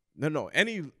one. No.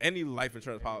 Any life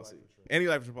insurance policy. Any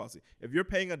life insurance policy. If you're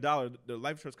paying $1, the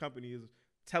life insurance company is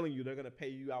telling you they're going to pay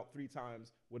you out 3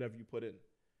 times whatever you put in.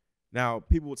 Now,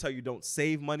 people will tell you don't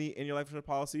save money in your life insurance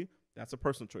policy. That's a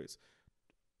personal choice.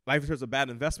 Life insurance is a bad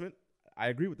investment. I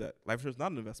agree with that. Life insurance is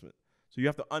not an investment. So you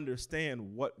have to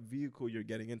understand what vehicle you're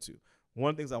getting into. One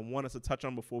of the things I want us to touch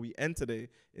on before we end today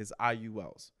is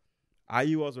IULs.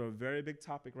 IULs are a very big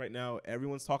topic right now.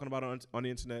 Everyone's talking about it on the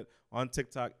internet, on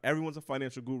TikTok. Everyone's a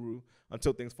financial guru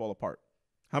until things fall apart.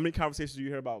 How many conversations do you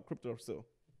hear about crypto still?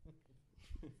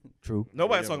 True.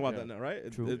 Nobody's talking about that now,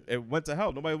 right? True. It went to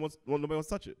hell. Nobody wants to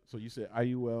touch it. So you said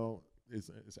IUL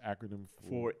is acronym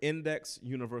for Index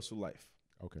Universal Life.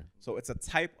 Okay. So it's a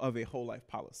type of a whole life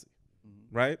policy,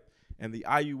 right? And the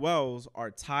IULs are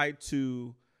tied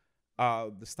to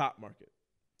the stock market.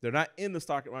 They're not in the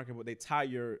stock market, but they tie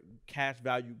your cash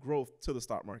value growth to the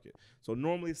stock market. So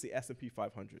normally it's the S&P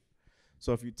 500.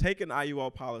 So if you take an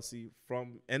IUL policy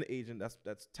from an agent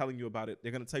that's telling you about it,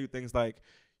 they're going to tell you things like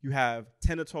you have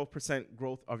 10 to 12%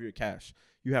 growth of your cash.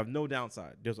 You have no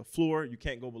downside. There's a floor. You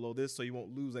can't go below this, so you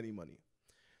won't lose any money.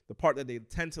 The part that they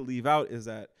tend to leave out is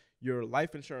that your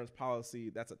life insurance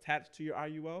policy that's attached to your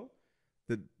IUL,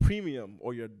 the premium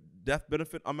or your death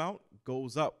benefit amount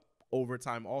goes up over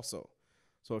time also.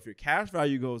 So if your cash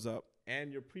value goes up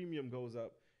and your premium goes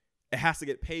up, it has to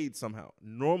get paid somehow.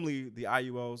 Normally, the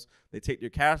IULs, they take your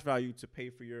cash value to pay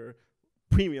for your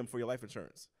premium for your life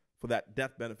insurance, for that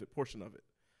death benefit portion of it.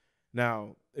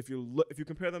 Now, if you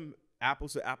compare them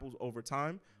apples to apples over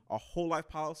time, a whole life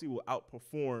policy will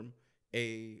outperform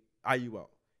a IUL.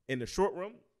 In the short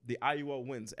run, the IUL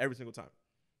wins every single time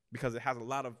because it has a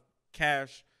lot of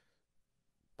cash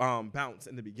bounce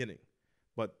in the beginning.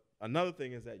 But another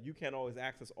thing is that you can't always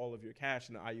access all of your cash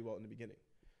in the IUL in the beginning.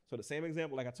 So the same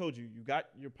example, like I told you, you got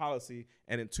your policy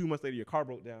and then 2 months later your car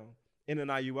broke down. In an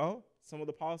IUL, some of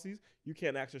the policies, you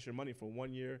can't access your money for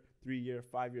 1 year, 3 year,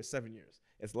 5 years, 7 years.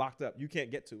 It's locked up. You can't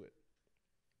get to it.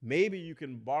 Maybe you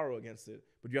can borrow against it,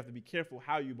 but you have to be careful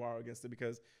how you borrow against it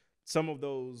because some of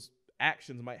those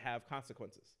actions might have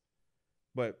consequences.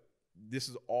 But this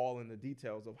is all in the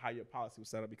details of how your policy was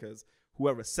set up because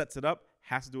whoever sets it up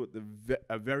has to do it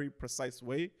a very precise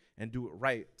way and do it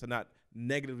right to not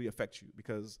negatively affect you.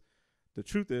 Because the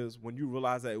truth is, when you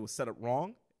realize that it was set up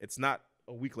wrong, it's not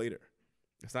a week later.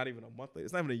 It's not even a month later.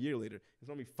 It's not even a year later. It's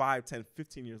only 5, 10,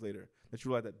 15 years later that you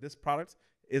realize that this product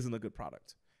isn't a good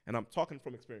product. And I'm talking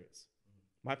from experience.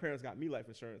 My parents got me life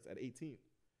insurance at 18.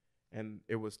 And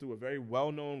it was through a very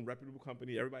well-known, reputable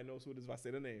company. Everybody knows who it is if I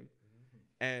say the name.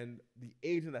 And the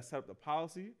agent that set up the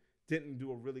policy didn't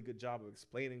do a really good job of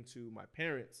explaining to my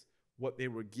parents what they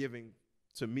were giving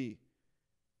to me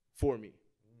for me.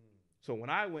 So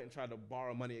when I went and tried to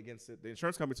borrow money against it, the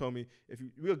insurance company told me,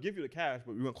 we'll give you the cash,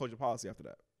 but we're going to close your policy after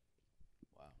that.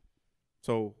 Wow.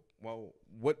 So, well,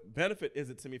 what benefit is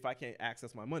it to me if I can't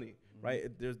access my money, right?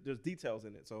 There's details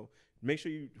in it. So make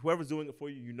sure whoever's doing it for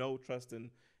you, trust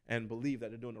and believe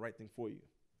that they're doing the right thing for you.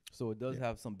 So it does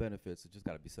have some benefits. It just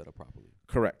got to be set up properly.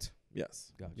 Correct.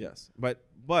 Yes. Gotcha. Yes. But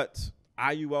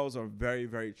IULs are very,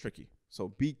 very tricky. So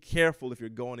be careful if you're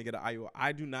going to get an IUL.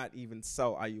 I do not even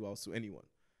sell IULs to anyone.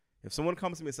 If someone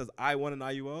comes to me and says, I want an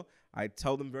IUL, I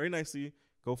tell them very nicely,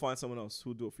 Go find someone else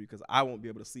who'll do it for you because I won't be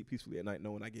able to sleep peacefully at night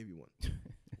knowing I gave you one.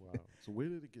 Wow. So where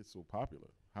did it get so popular?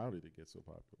 How did it get so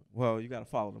popular? Well, you got to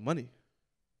follow the money.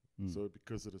 So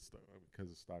because of the stock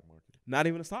market. Not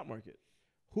even the stock market.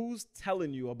 Who's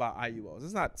telling you about IULs?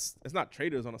 It's not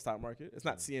traders on the stock market. It's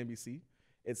not CNBC.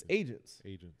 It's agents.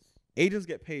 Agents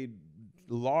get paid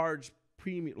large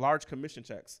commission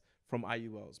checks from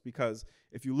IULs because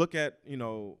if you look at,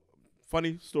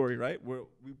 funny story, right?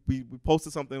 We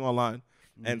posted something online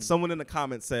and someone in the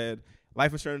comments said,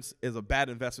 life insurance is a bad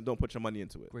investment. Don't put your money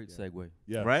into it. Great segue.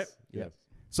 Yes. Right? Yes.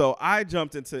 So I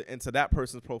jumped into that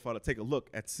person's profile to take a look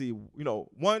and see,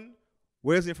 one,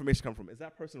 where's the information come from? Is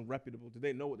that person reputable? Do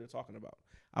they know what they're talking about?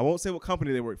 I won't say what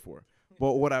company they work for,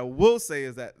 but what I will say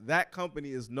is that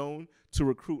company is known to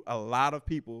recruit a lot of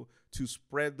people to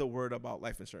spread the word about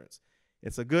life insurance.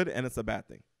 It's a good and it's a bad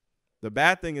thing. The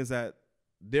bad thing is that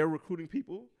they're recruiting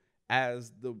people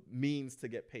as the means to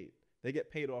get paid. They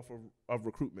get paid off of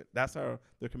recruitment. That's how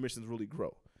their commissions really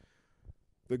grow.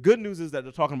 The good news is that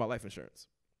they're talking about life insurance.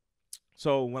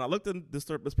 So when I looked at this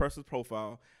person's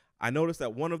profile, I noticed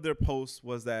that one of their posts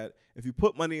was that if you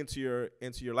put money into your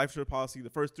life insurance policy, the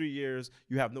first 3 years,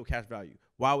 you have no cash value.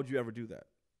 Why would you ever do that?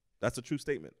 That's a true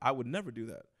statement. I would never do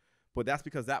that. But that's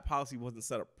because that policy wasn't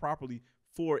set up properly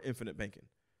for infinite banking.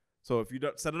 So if you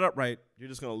don't set it up right, you're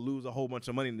just going to lose a whole bunch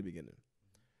of money in the beginning.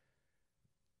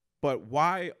 But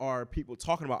why are people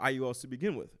talking about IULs to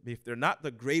begin with? If they're not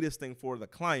the greatest thing for the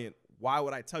client, why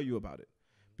would I tell you about it?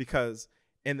 Because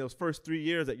in those first 3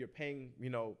 years that you're paying,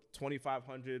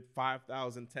 $2,500,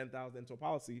 $5,000, $10,000 into a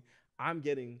policy, I'm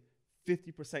getting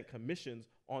 50% commissions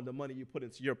on the money you put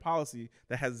into your policy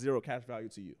that has zero cash value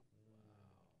to you.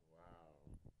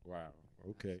 Wow.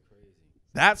 Okay.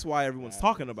 That's why everyone's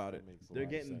talking about it. They're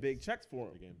getting big checks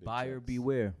for them. Buyer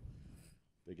beware.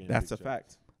 That's a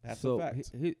fact. That's a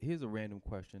fact. Here's a random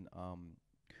question.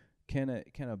 Can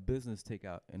a business take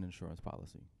out an insurance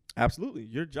policy? Absolutely.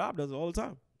 Your job does it all the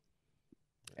time.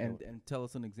 And tell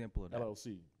us an example of that.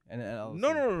 LLC. And an LLC.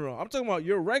 No. I'm talking about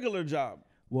your regular job.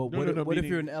 Well, what if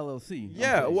you're an LLC?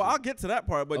 Yeah, well, I'll get to that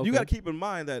part, but you Okay. got to keep in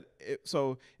mind that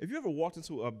if you ever walked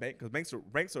into a bank, because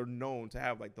banks are known to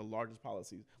have like the largest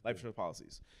policies, life insurance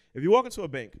policies. If you walk into a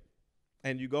bank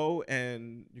and you go to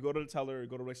the teller, you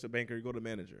go to the registered banker, you go to the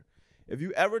manager. If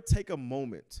you ever take a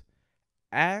moment,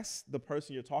 ask the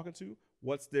person you're talking to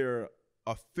what's their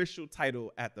official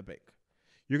title at the bank.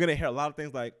 You're gonna hear a lot of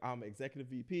things like I'm executive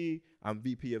VP, I'm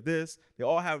VP of this. They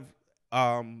all have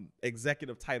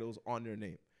executive titles on their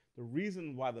name. The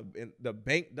reason why the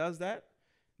bank does that,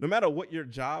 no matter what your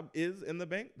job is in the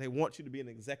bank, they want you to be an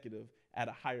executive at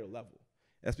a higher level.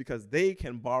 That's because they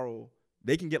can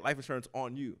get life insurance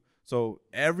on you. So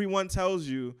everyone tells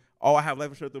you, oh, I have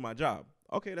life insurance through my job.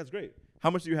 Okay, that's great.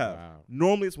 How much do you have? Wow.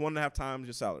 Normally it's 1.5 times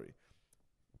your salary.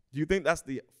 Do you think that's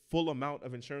the full amount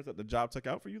of insurance that the job took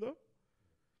out for you though?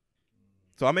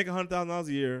 So I make $100,000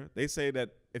 a year. They say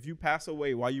that if you pass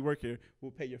away while you work here,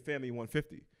 we'll pay your family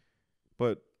 $150,000.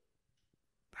 But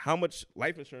how much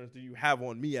life insurance do you have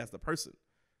on me as the person?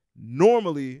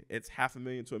 Normally, it's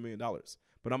 $500,000 to $1 million.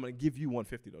 But I'm gonna give you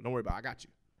 $150,000 though. Don't worry about it. I got you.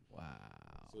 Wow.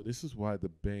 So this is why the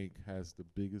bank has the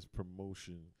biggest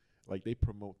promotion. Like they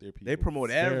promote their people. They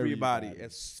promote everybody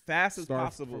as fast as Start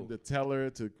possible. From the teller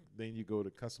to then you go to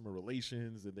customer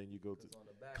relations and then you go to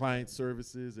client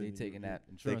services. They And taking that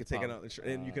They insurance can take policy. out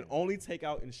insurance, and you can only take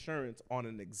out insurance on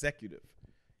an executive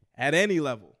at any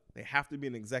level. They have to be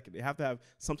an executive. They have to have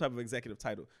some type of executive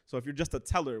title. So if you're just a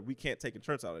teller, we can't take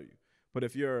insurance out of you. But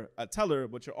if you're a teller,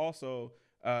 but you're also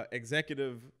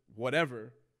executive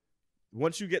whatever,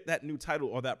 once you get that new title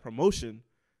or that promotion,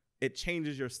 it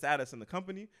changes your status in the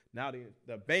company. Now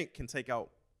the bank can take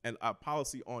out a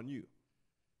policy on you.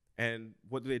 And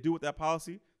what do they do with that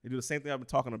policy? They do the same thing I've been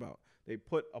talking about. They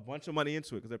put a bunch of money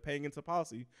into it because they're paying into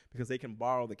policy because they can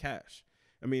borrow the cash.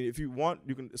 I mean, if you want,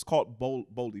 you can. It's called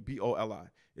Boli, B-O-L-I.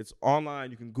 It's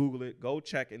online. You can Google it. Go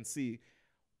check and see.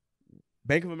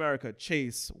 Bank of America,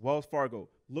 Chase, Wells Fargo.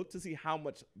 Look to see how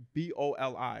much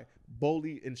B-O-L-I,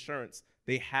 Boli insurance,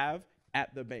 they have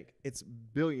at the bank. It's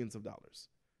billions of dollars.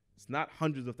 It's not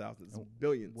hundreds of thousands. It's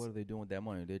billions. What are they doing with that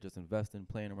money? They're just investing,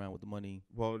 playing around with the money.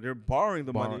 Well, they're borrowing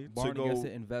the money to go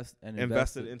invest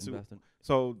it into.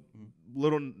 So,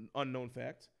 little unknown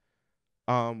fact: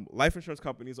 life insurance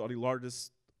companies are the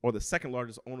largest or the second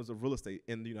largest owners of real estate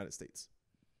in the United States.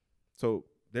 So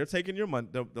they're taking your money,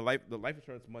 the life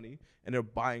insurance money, and they're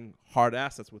buying hard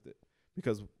assets with it.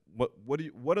 Because what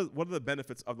are the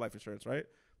benefits of life insurance? Right?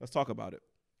 Let's talk about it.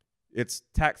 It's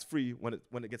tax-free when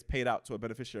it gets paid out to a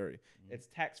beneficiary. Mm-hmm. It's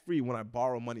tax-free when I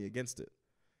borrow money against it.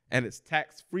 And it's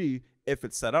tax-free if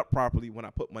it's set up properly when I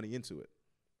put money into it.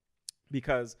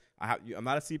 because I'm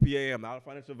not a CPA, I'm not a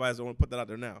financial advisor. I want to put that out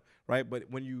there now, right? But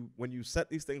when you set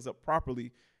these things up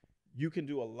properly, you can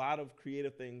do a lot of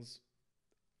creative things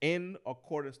in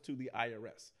accordance to the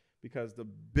IRS, because the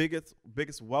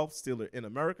biggest wealth stealer in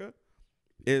America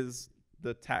is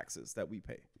the taxes that we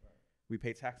pay. We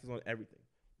pay taxes on everything.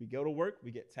 We go to work,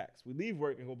 we get taxed. We leave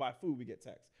work and go buy food, we get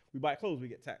taxed. We buy clothes, we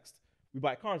get taxed. We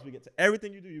buy cars, we get taxed.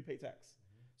 Everything you do, you pay tax.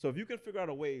 So if you can figure out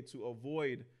a way to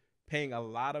avoid paying a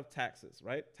lot of taxes,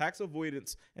 right? Tax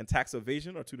avoidance and tax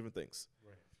evasion are two different things,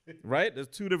 right? There's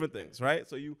two different things, right?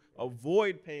 So you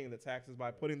avoid paying the taxes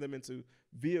by putting them into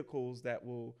vehicles that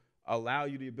will allow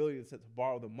you the ability to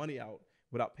borrow the money out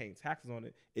without paying taxes on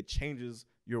it. It changes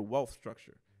your wealth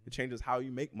structure. It changes how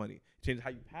you make money. It changes how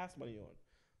you pass money on.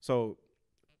 So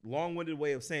long-winded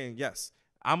way of saying, yes,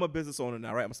 I'm a business owner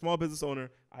now, right? I'm a small business owner.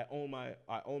 I own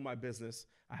my business.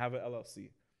 I have an LLC.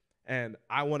 And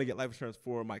I want to get life insurance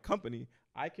for my company.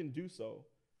 I can do so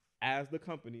as the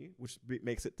company, which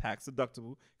makes it tax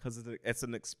deductible because it's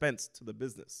an expense to the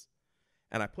business.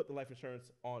 And I put the life insurance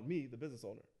on me, the business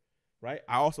owner, right?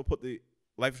 I also put the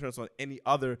life insurance on any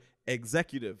other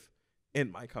executive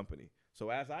in my company. So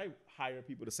as I hire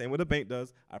people the same way the bank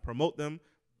does, I promote them.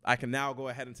 I can now go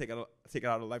ahead and take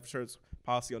out a life insurance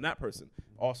policy on that person,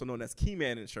 also known as key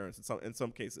man insurance in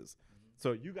some cases.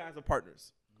 So you guys are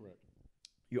partners. Correct.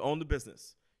 You own the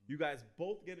business. You guys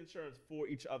both get insurance for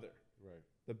each other. Right.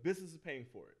 The business is paying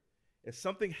for it. If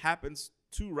something happens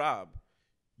to Rob,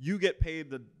 you get paid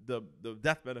the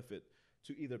death benefit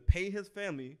to either pay his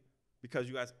family because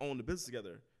you guys own the business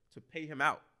together, to pay him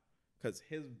out because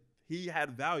he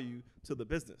had value to the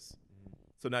business.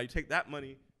 So now you take that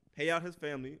money, pay out his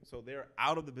family, so they're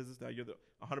out of the business. Now you're the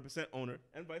 100% owner,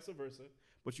 and vice versa.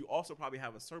 But you also probably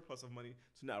have a surplus of money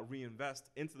to now reinvest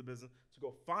into the business, to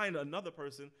go find another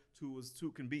person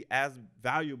who can be as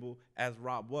valuable as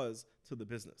Rob was to the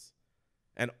business.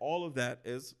 And all of that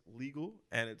is legal,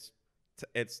 and it's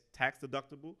tax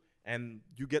deductible, and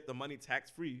you get the money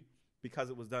tax free because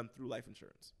it was done through life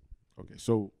insurance. Okay,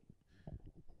 so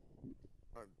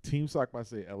Team Sak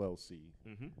Pase LLC.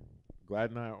 Mm-hmm.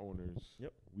 Glad and I are owners.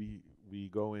 Yep. We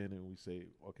go in and we say,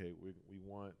 okay, we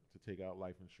want to take out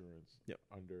life insurance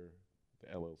under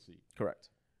the LLC. Correct.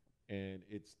 And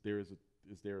is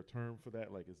there a term for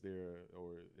that? Like,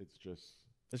 it's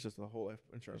just a whole life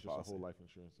insurance policy. Just a whole life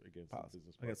insurance against the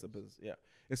business. Against the business, yeah.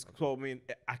 So I mean,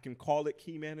 I can call it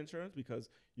key man insurance because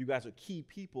you guys are key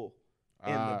people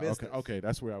in the business. Okay,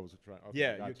 that's where I was trying. Okay,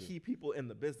 yeah, you're key people in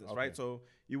the business, right? So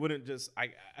you wouldn't just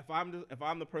if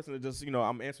I'm the person that just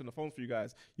I'm answering the phones for you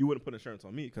guys, you wouldn't put insurance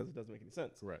on me because it doesn't make any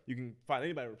sense. Correct. You can find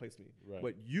anybody to replace me, right.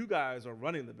 But you guys are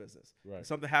running the business. Right. If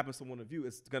something happens to one of you,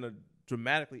 it's gonna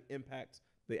dramatically impact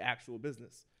the actual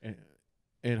business.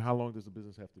 And how long does the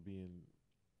business have to be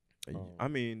in? I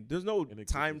mean, there's no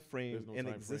time frame in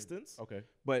existence. Okay.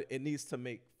 But it needs to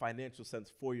make financial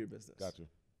sense for your business. Gotcha.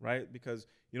 Right? Because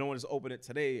you don't want to just open it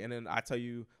today and then I tell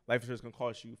you life insurance is going to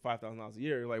cost you $5,000 a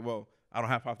year. You're like, well, I don't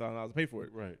have $5,000 to pay for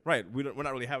it. Right. Right. We're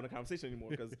not really having a conversation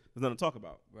anymore because there's nothing to talk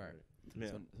about. Right. Yeah.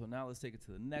 So now let's take it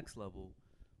to the next level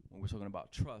when we're talking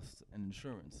about trust and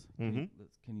insurance. Mm-hmm.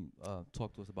 Can you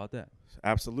talk to us about that?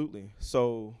 Absolutely.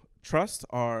 So trusts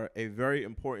are a very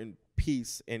important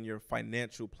piece in your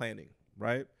financial planning,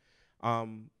 right? I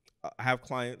have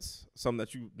clients, some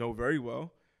that you know very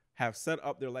well, have set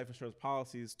up their life insurance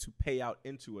policies to pay out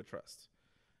into a trust.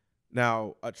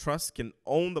 Now, a trust can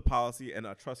own the policy, and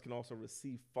a trust can also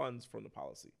receive funds from the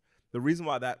policy. The reason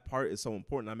why that part is so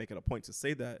important, I make it a point to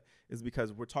say that, is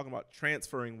because we're talking about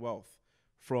transferring wealth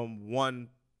from one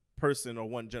person or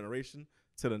one generation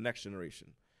to the next generation.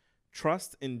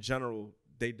 Trust in general,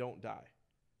 they don't die,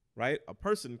 right? A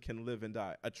person can live and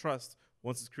die. A trust,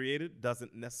 once it's created,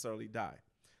 doesn't necessarily die.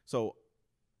 So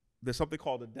there's something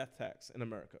called a death tax in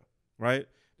America, right?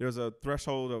 There's a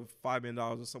threshold of $5 million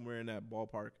or somewhere in that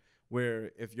ballpark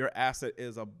where if your asset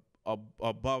is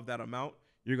above that amount,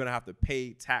 you're going to have to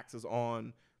pay taxes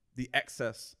on the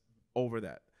excess over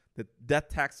that. The death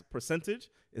tax percentage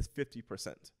is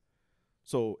 50%.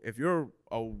 So if you're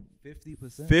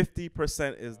 50%?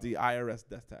 50% is the IRS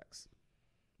death tax.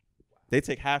 They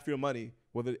take half your money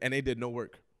and they did no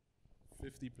work.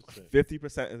 50%.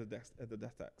 50% is the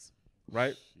death tax.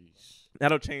 Right? Sheesh.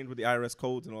 That'll change with the IRS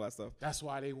codes and all that stuff. That's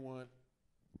why they want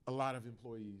a lot of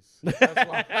employees. That's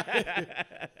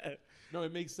why. No,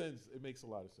 it makes sense. It makes a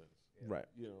lot of sense. Right.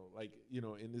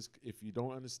 In this, if you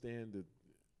don't understand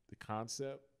the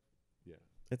concept,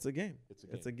 it's a game.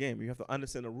 It's a game. You have to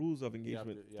understand the rules of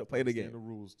engagement to play the game. The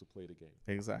rules to play the game.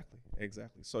 Exactly.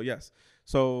 So yes.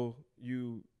 So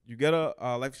you get a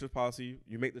life insurance policy.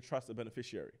 You make the trust a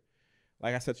beneficiary.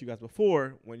 like I said to you guys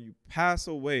before, when you pass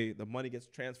away, the money gets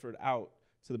transferred out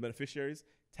to the beneficiaries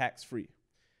tax-free.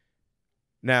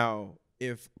 Now,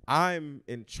 if I'm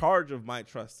in charge of my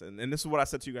trust, and this is what I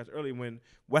said to you guys earlier,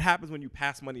 what happens when you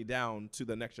pass money down to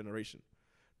the next generation?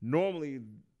 Normally,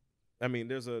 I mean,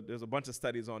 there's a bunch of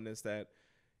studies on this that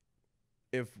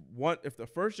if the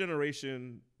first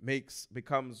generation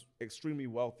becomes extremely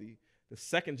wealthy, the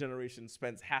second generation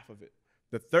spends half of it.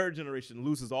 The third generation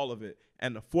loses all of it,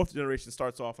 and the fourth generation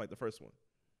starts off like the first one.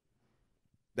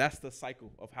 That's the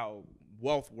cycle of how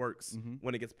wealth works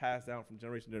when it gets passed down from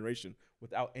generation to generation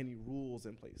without any rules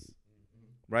in place,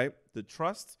 right? The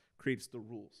trust creates the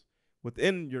rules.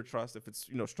 Within your trust, if it's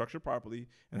structured properly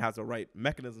and has the right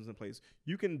mechanisms in place,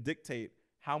 you can dictate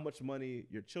how much money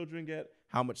your children get,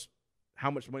 how much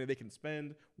money they can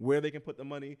spend, where they can put the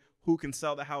money, who can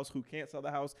sell the house, who can't sell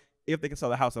the house, if they can sell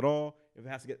the house at all, if it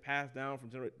has to get passed down from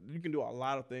generation. You can do a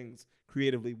lot of things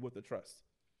creatively with the trust.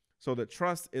 So the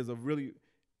trust is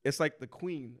it's like the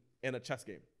queen in a chess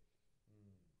game.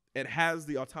 It has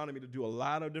the autonomy to do a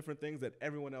lot of different things that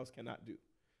everyone else cannot do.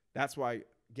 That's why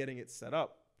getting it set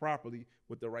up properly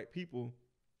with the right people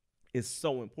is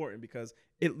so important, because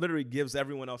it literally gives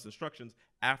everyone else instructions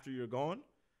after you're gone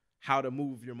how to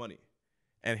move your money.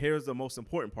 And here's the most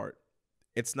important part.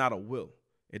 It's not a will.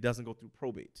 It doesn't go through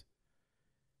probate.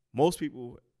 Most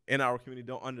people in our community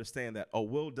don't understand that a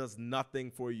will does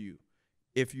nothing for you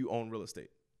if you own real estate,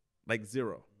 like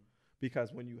zero.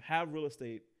 Because when you have real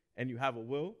estate and you have a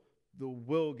will, the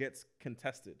will gets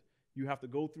contested. You have to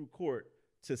go through court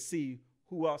to see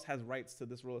who else has rights to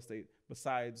this real estate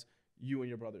besides you and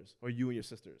your brothers or you and your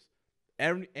sisters.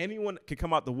 Anyone can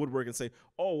come out the woodwork and say,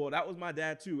 oh, well, that was my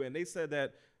dad too, and they said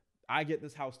that I get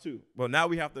this house too. Well, now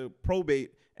we have to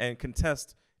probate and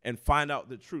contest and find out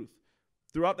the truth.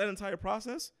 Throughout that entire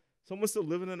process, someone's still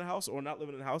living in the house or not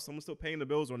living in the house. Someone's still paying the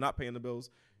bills or not paying the bills.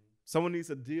 Someone needs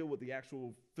to deal with the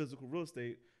actual physical real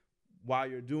estate while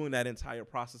you're doing that entire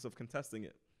process of contesting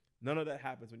it. None of that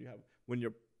happens when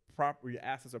your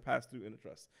assets are passed through in a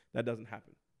trust. That doesn't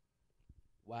happen.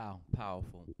 Wow,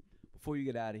 powerful. Before you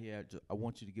get out of here, I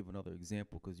want you to give another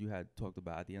example, because you had talked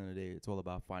about at the end of the day, it's all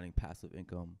about finding passive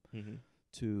income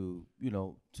to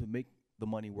make the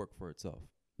money work for itself.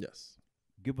 Yes.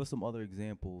 Give us some other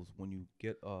examples when you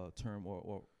get a term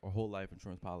or whole life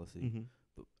insurance policy.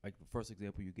 Like the first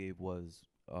example you gave was,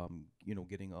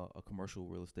 getting a commercial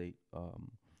real estate,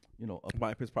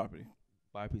 Buy a piece of property.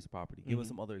 Buy a piece of property. Give us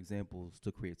some other examples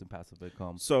to create some passive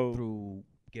income through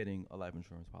getting a life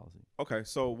insurance policy. Okay,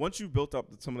 so once you've built up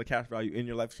some of the cash value in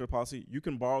your life insurance policy, you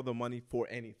can borrow the money for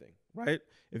anything, right?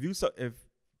 If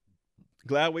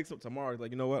Glad wakes up tomorrow, he's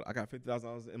like, you know what, I got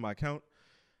 $50,000 in my account,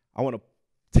 I want to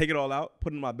take it all out,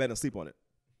 put it in my bed, and sleep on it.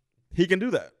 He can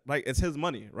do that. Like, it's his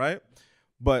money, right?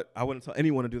 But I wouldn't tell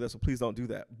anyone to do that, so please don't do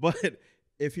that. But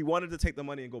if he wanted to take the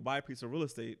money and go buy a piece of real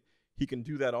estate, he can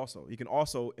do that also. He can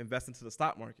also invest into the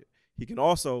stock market. He can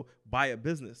also buy a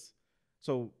business.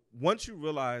 So once you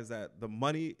realize that the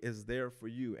money is there for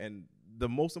you, and the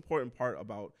most important part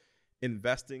about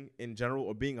investing in general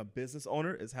or being a business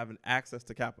owner is having access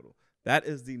to capital. That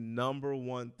is the number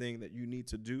one thing that you need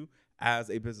to do as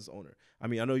a business owner. I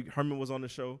mean, I know Herman was on the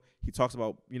show. He talks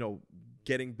about,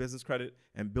 getting business credit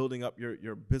and building up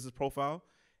your business profile.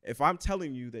 If I'm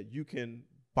telling you that you can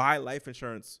buy life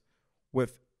insurance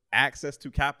with access to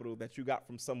capital that you got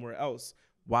from somewhere else,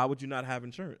 why would you not have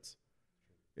insurance?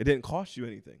 It didn't cost you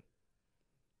anything,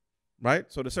 right?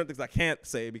 So there's certain things I can't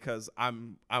say because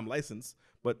I'm licensed,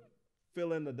 but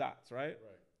fill in the dots, right?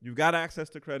 You've got access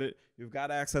to credit. You've got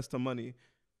access to money.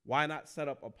 Why not set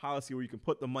up a policy where you can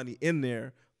put the money in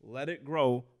there, let it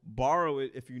grow, borrow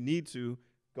it if you need to,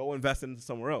 go invest it into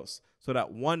somewhere else, so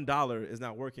that $1 is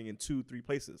not working in 2-3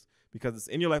 places, because it's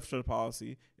in your life insurance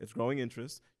policy, it's growing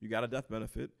interest, you got a death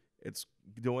benefit, it's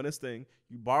doing its thing,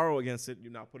 you borrow against it, you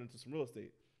now put into some real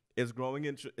estate, it's growing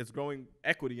it's growing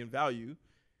equity and value,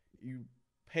 you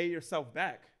pay yourself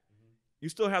back, you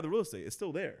still have the real estate, it's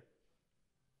still there.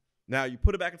 Now you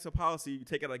put it back into a policy, you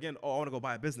take it again, I want to go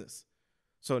buy a business.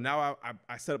 So now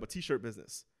I set up a t-shirt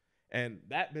business, and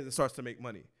that business starts to make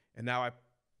money, and now I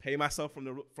pay myself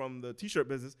from the t-shirt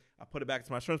business, I put it back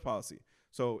into my insurance policy.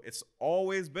 So it's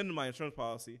always been in my insurance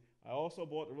policy. I also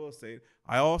bought the real estate.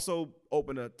 I also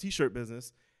opened a t-shirt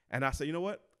business, and I said, you know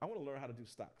what? I want to learn how to do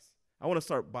stocks. I want to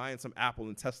start buying some Apple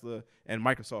and Tesla and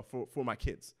Microsoft for my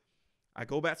kids. I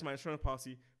go back to my insurance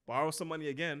policy, borrow some money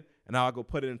again, and now I go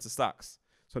put it into stocks.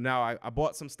 So now I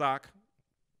bought some stock,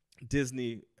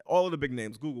 Disney, all of the big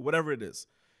names, Google, whatever it is.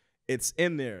 It's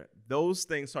in there. Those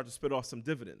things start to spit off some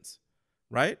dividends.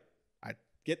 Right? I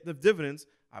get the dividends,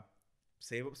 I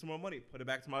save up some more money, put it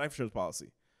back to my life insurance policy.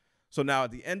 So now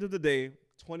at the end of the day,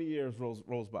 20 years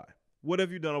rolls by. What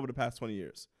have you done over the past 20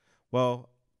 years? Well,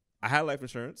 I had life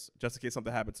insurance just in case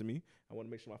something happened to me. I want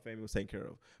to make sure my family was taken care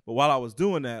of. But while I was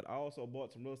doing that, I also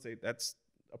bought some real estate that's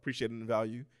appreciated in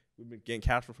value. We've been getting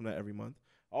cash flow from that every month.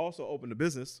 I also opened a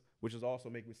business, which is also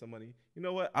making me some money. You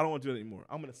know what? I don't want to do it anymore.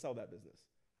 I'm going to sell that business.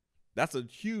 That's a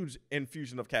huge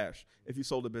infusion of cash if you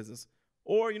sold a business.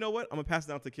 Or you know what? I'm going to pass it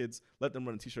down to kids, let them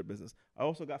run a t-shirt business. I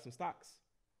also got some stocks.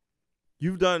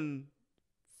 You've done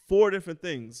 4 different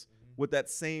things with that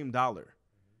same dollar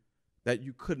that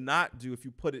you could not do if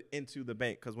you put it into the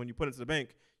bank. Because when you put it into the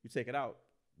bank, you take it out.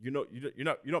 You're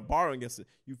not borrowing against it.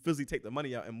 You physically take the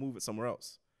money out and move it somewhere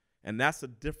else. And that's the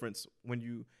difference when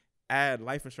you add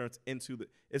life insurance into the.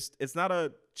 It's not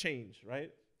a change,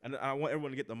 right? And I want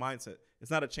everyone to get the mindset.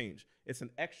 It's not a change. It's an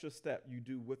extra step you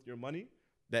do with your money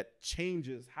that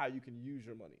changes how you can use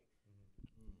your money.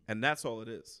 And that's all it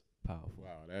is. Powerful.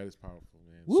 Wow, that is powerful,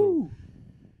 man. Woo. So,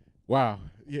 wow.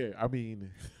 Yeah, I mean.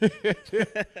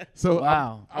 So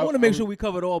Wow. I want to make sure we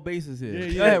covered all bases here.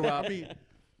 Yeah, Go ahead, Rob. I mean,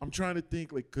 I'm trying to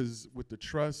think, like, because with the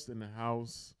trust in the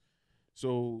house,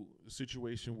 so the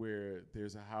situation where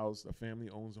there's a house, a family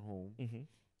owns a home,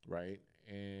 right?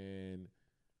 And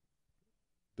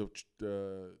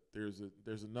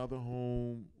there's another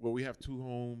home. Well, we have 2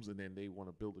 homes, and then they want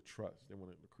to build a trust. They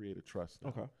want to create a trust now.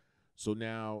 Okay. So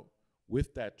now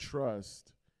with that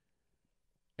trust,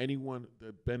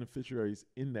 the beneficiaries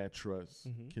in that trust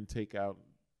can take out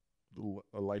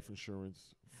a life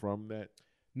insurance from that.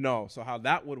 No. So how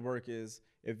that would work is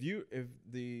if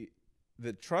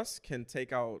the trust can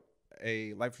take out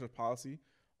a life insurance policy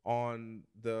on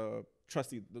the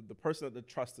trustee, the person that the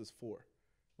trust is for,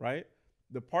 right?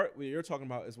 The part where you're talking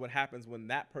about is what happens when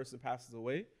that person passes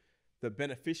away. The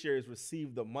beneficiaries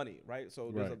receive the money, right?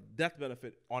 So there's a death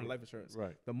benefit on life insurance.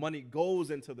 Right. The money goes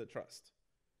into the trust,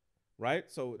 right?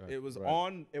 So it was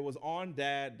on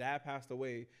dad. Dad passed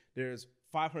away. There's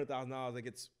 $500,000 that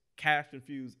gets cash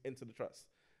infused into the trust.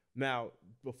 Now,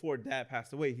 before dad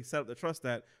passed away, he set up the trust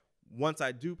that once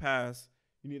I do pass,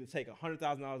 you need to take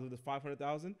 $100,000 of this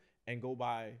 $500,000 and go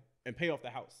buy and pay off the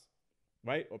house,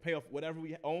 right? Or pay off whatever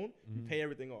we own. You pay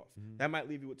everything off. That might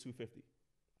leave you with $250,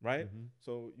 right?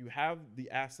 So you have the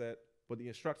asset, but the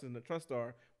instructions in the trust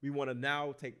are: we want to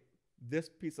now take this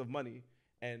piece of money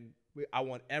and I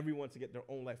want everyone to get their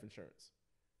own life insurance,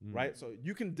 right? So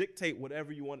you can dictate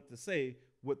whatever you want it to say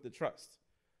with the trust.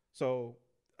 So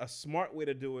a smart way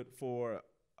to do it for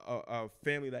a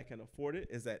family that can afford it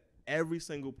is that every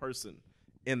single person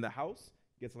in the house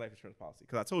gets a life insurance policy.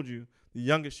 Because I told you the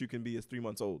youngest you can be is 3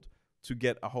 months old to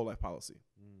get a whole life policy.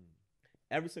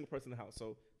 Every single person in the house.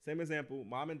 So same example,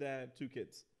 mom and dad, 2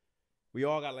 kids. We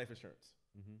all got life insurance.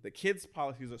 The kids'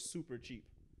 policies are super cheap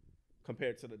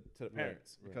compared to the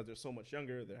parents because they're so much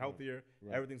younger, they're healthier,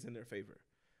 everything's in their favor.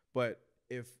 But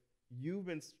if you've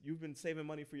been saving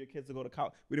money for your kids to go to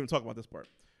college, we didn't even talk about this part.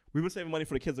 We've been saving money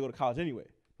for the kids to go to college anyway,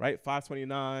 right?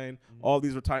 529, all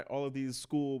of these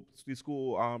school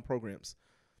programs.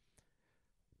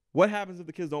 What happens if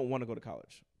the kids don't want to go to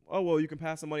college? Oh, well, you can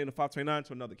pass the money in the 529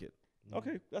 to another kid.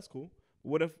 Okay, that's cool.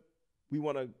 What if we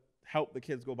want to help the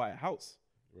kids go buy a house?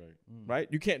 Right?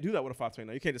 You can't do that with a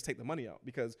 529. You can't just take the money out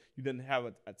because you didn't have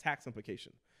a tax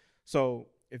implication. So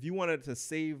if you wanted to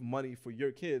save money for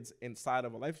your kids inside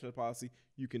of a life insurance policy,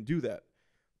 you can do that.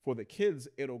 For the kids,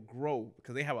 it'll grow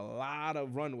because they have a lot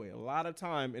of runway, a lot of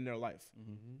time in their life.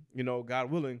 You know, God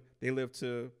willing, they live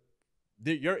to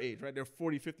your age, right? They're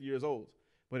 40, 50 years old.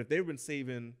 But if they've been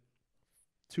saving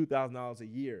 $2,000 a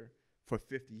year for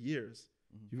 50 years,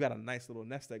 you've got a nice little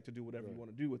nest egg to do whatever you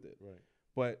want to do with it.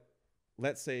 But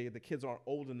let's say the kids aren't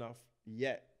old enough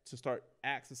yet to start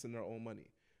accessing their own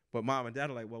money. But mom and dad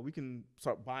are like, well, we can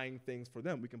start buying things for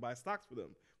them. We can buy stocks for them.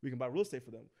 We can buy real estate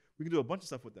for them. We can do a bunch of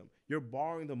stuff with them. You're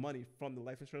borrowing the money from the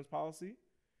life insurance policy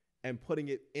and putting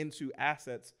it into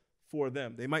assets for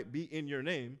them. They might be in your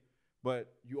name,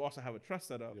 but you also have a trust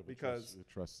set up because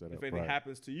if anything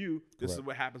happens to you, this is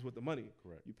what happens with the money.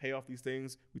 You pay off these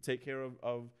things. We take care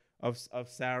of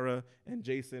Sarah and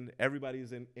Jason.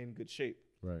 Everybody's in good shape.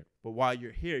 But while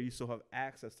you're here, you still have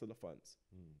access to the funds.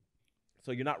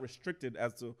 So you're not restricted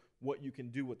as to what you can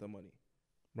do with the money,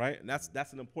 right? And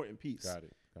that's an important piece. Got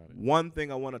it. One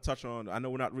thing I want to touch on, I know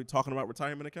we're not really talking about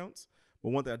retirement accounts,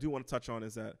 but one thing I do want to touch on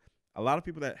is that a lot of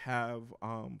people that have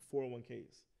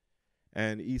 401ks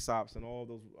and ESOPs and all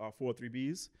those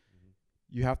 403bs,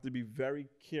 you have to be very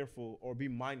careful or be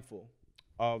mindful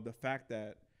of the fact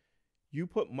that you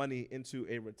put money into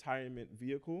a retirement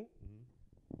vehicle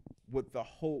with the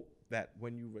hope that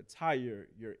when you retire,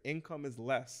 your income is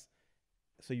less,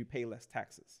 so you pay less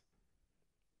taxes.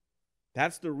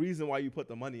 That's the reason why you put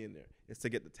the money in there. It's to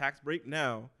get the tax break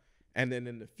now, and then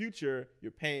in the future,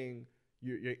 you're paying,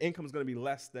 your income is going to be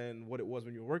less than what it was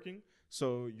when you were working,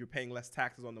 so you're paying less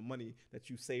taxes on the money that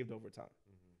you saved over time.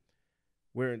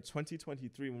 We're in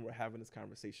 2023 when we're having this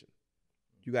conversation.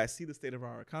 You guys see the state of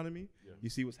our economy. Yeah. You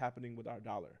see what's happening with our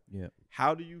dollar. Yeah.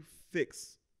 How do you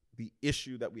fix the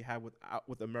issue that we have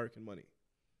with American money?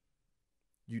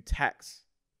 You tax.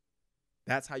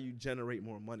 That's how you generate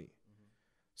more money.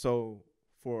 So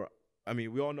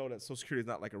we all know that Social Security is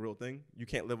not like a real thing. You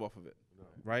can't live off of it,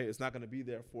 right? It's not going to be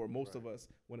there for most of us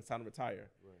when it's time to retire.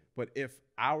 Right. But if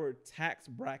our tax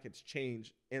brackets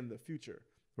change in the future,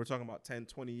 we're talking about 10,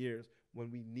 20 years, when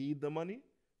we need the money,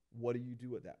 what do you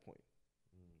do at that point?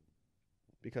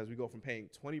 Because we go from paying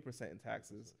 20% in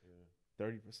taxes,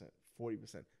 30%,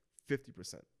 40%,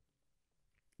 50%.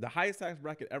 The highest tax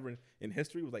bracket ever in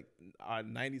history was like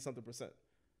 90-something percent.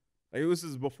 Like, this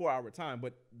is before our time,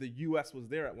 but the U.S. was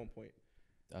there at one point.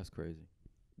 That's crazy.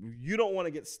 You don't want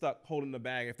to get stuck holding the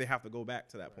bag if they have to go back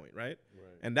to that point, right?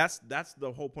 And that's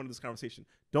the whole point of this conversation.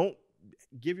 Don't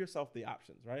give yourself the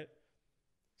options, right?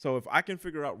 So if I can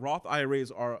figure out, Roth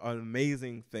IRAs are an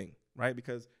amazing thing, right?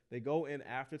 Because they go in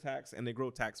after tax and they grow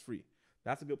tax-free.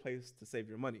 That's a good place to save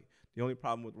your money. The only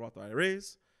problem with Roth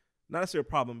IRAs, not necessarily a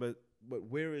problem, but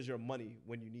where is your money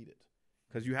when you need it?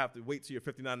 Because you have to wait till you're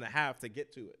 59 and a half to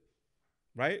get to it,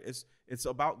 right? It's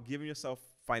about giving yourself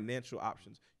financial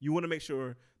options. You want to make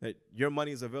sure that your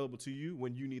money is available to you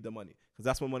when you need the money, because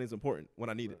that's when money is important, when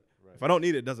I need it. Right. If I don't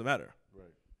need it, it doesn't matter.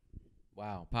 Right.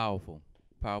 Wow, powerful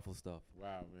stuff.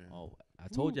 Wow, man. Oh, I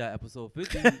told y'all episode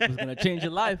 50 was gonna change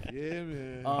your life. Yeah,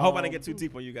 man. I hope I didn't get too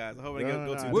deep on you guys. I hope I didn't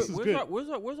go too deep.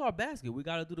 Where's our basket? We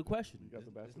gotta do the question. You got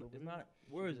the basket over It's there? not.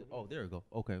 Where is it? Oh, there we go.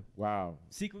 Okay. Wow.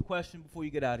 Secret question before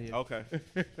you get out of here. Okay.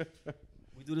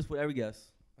 We do this for every guest.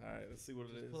 All right, let's see what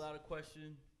it is. Pull out a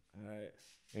question. All right.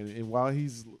 And while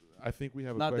I think we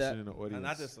have a Not question that. in the audience.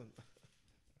 Not this one.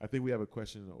 I think we have a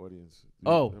question in the audience.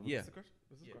 Oh, Have a- yeah. Is this a question?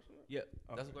 Is this a question? Yeah,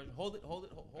 Okay. that's a question. Hold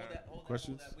that.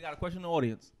 Questions? We got a question in the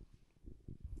audience.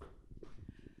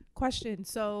 Question.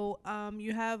 So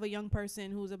you have a young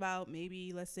person who's about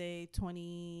maybe, let's say,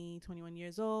 20, 21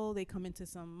 years old. They come into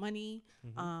some money,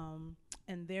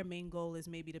 and their main goal is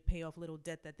maybe to pay off little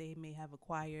debt that they may have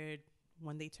acquired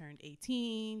when they turned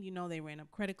 18. You know, they ran up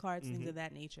credit cards, things of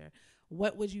that nature.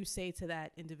 What would you say to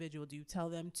that individual? Do you tell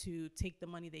them to take the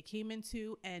money they came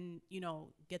into and, you know,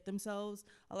 get themselves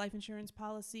a life insurance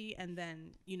policy and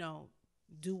then, you know,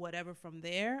 do whatever from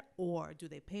there? Or do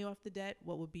they pay off the debt?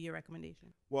 What would be your recommendation?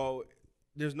 Well,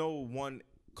 there's no one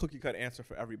cookie cut answer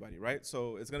for everybody, right?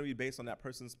 So it's going to be based on that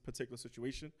person's particular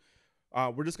situation.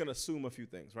 We're just going to assume a few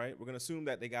things, right? We're going to assume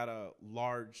that they got a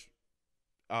large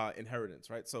inheritance,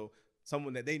 right? So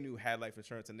someone that they knew had life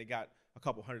insurance and they got a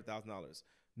couple $100,000.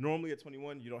 Normally at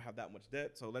 21, you don't have that much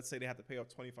debt. So let's say they have to pay off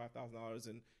 $25,000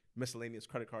 in miscellaneous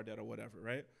credit card debt or whatever,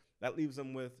 right? That leaves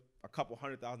them with a couple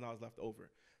 $100,000 left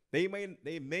over. They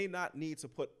may not need to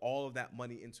put all of that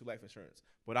money into life insurance,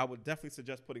 but I would definitely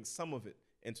suggest putting some of it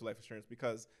into life insurance,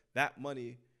 because that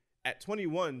money at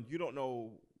 21, you don't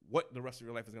know what the rest of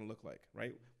your life is going to look like,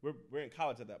 right? We're in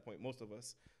college at that point, most of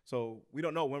us. So we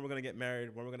don't know when we're going to get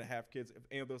married, when we're going to have kids, if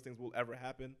any of those things will ever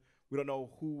happen. We don't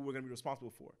know who we're going to be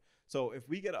responsible for. So if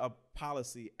we get a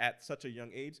policy at such a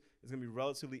young age, it's going to be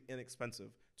relatively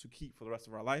inexpensive to keep for the rest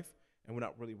of our life, and we're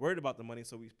not really worried about the money.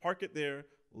 So we park it there,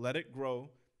 let it grow,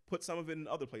 put some of it in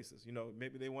other places. You know,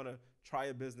 maybe they want to try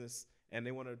a business and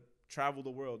they want to travel the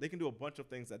world. They can do a bunch of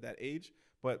things at that age,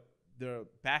 but their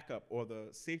backup or the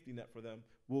safety net for them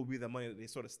will be the money that they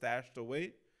sort of stashed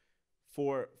away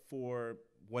for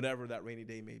whatever that rainy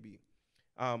day may be.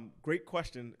 Great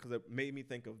question, because it made me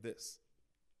think of this.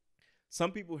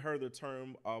 Some people heard the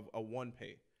term of a one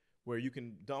pay, where you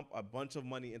can dump a bunch of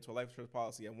money into a life insurance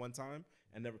policy at one time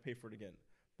and never pay for it again.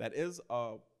 That is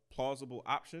a plausible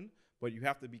option, but you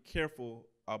have to be careful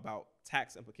about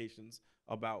tax implications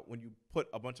about when you put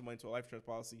a bunch of money into a life insurance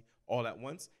policy all at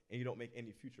once and you don't make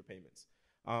any future payments.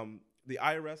 The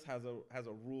IRS has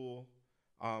a rule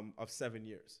of 7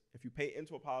 years. If you pay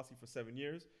into a policy for 7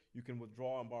 years, you can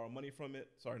withdraw and borrow money from it.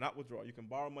 Sorry, not withdraw. You can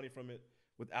borrow money from it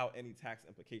without any tax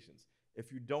implications.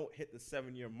 If you don't hit the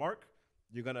 7-year mark,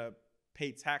 you're going to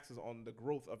pay taxes on the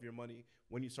growth of your money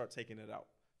when you start taking it out.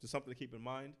 Just something to keep in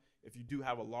mind. If you do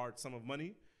have a large sum of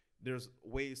money, there's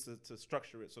ways to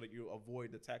structure it so that you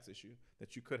avoid the tax issue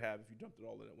that you could have if you dumped it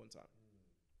all in at one time.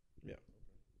 Yeah.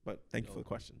 But thank you for the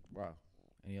question. Wow.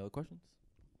 Any other questions?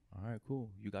 All right, cool.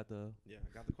 You got the Yeah,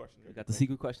 I got the question. you got the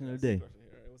secret question of the day. All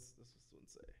right, what's this one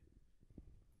say?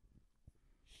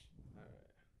 All right.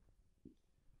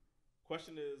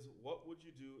 Question is, what would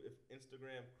you do if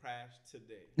Instagram crashed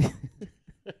today?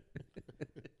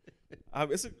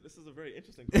 This is a very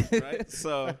interesting question, right?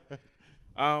 So,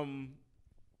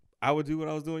 I would do what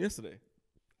I was doing yesterday.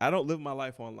 I don't live my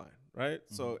life online, right?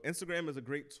 Mm-hmm. So Instagram is a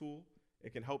great tool.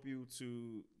 It can help you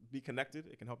to be connected.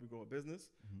 It can help you grow a business,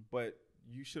 but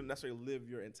you shouldn't necessarily live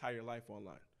your entire life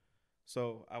online.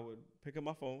 So I would pick up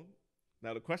my phone.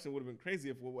 Now, the question would have been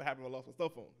crazy if what happened if I lost my cell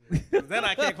phone. Then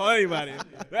I can't call anybody.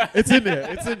 It's in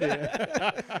there. It's in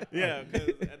there. Yeah, because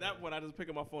at that point, I just pick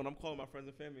up my phone. I'm calling my friends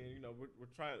and family. And, we're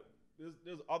trying.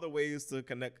 There's other ways to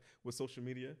connect with social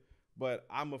media, but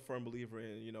I'm a firm believer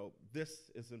in, this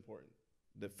is important.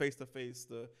 The face-to-face,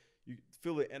 you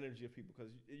feel the energy of people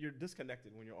because you're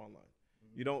disconnected when you're online.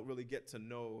 Mm-hmm. You don't really get to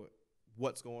know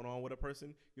what's going on with a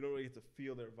person. You don't really get to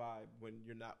feel their vibe when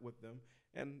you're not with them.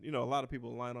 And, a lot of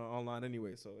people line on online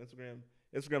anyway. So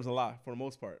Instagram's a lie for the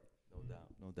most part.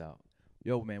 No doubt.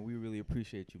 Yo, man, we really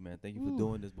appreciate you, man. Thank you for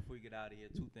doing this. Before we get out of here,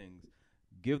 2 things.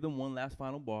 Give them one last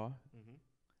final bar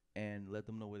and let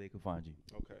them know where they can find you.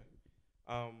 Okay.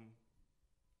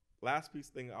 Last piece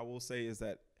thing I will say is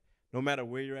that no matter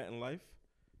where you're at in life,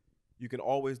 you can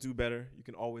always do better. You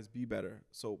can always be better.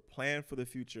 So plan for the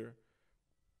future.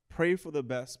 Pray for the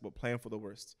best, but plan for the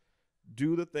worst.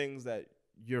 Do the things that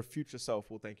your future self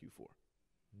will thank you for.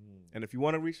 And if you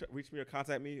want to reach me or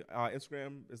contact me,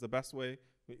 Instagram is the best way.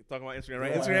 We're talking about Instagram,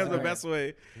 right? Instagram is the best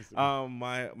way.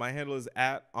 My handle is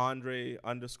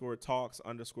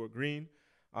 @Andre_talks_green.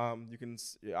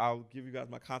 I'll give you guys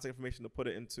my contact information to put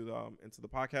it into the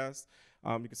podcast.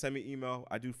 You can send me an email.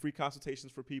 I do free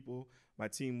consultations for people. My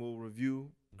team will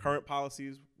review current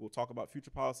policies. We'll talk about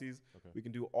future policies. Okay. We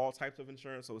can do all types of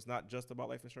insurance, so it's not just about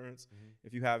life insurance.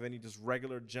 If you have any just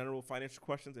regular general financial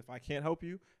questions, if I can't help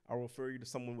you, I'll refer you to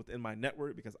someone within my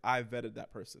network because I vetted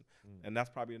that person. And that's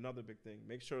probably another big thing.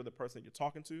 Make sure the person you're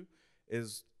talking to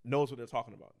knows what they're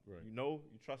talking about. Right. You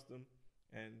trust them.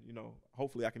 And,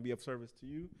 hopefully I can be of service to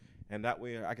you. And that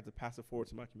way I get to pass it forward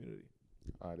to my community.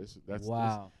 Wow.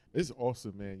 This is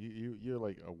awesome, man. You're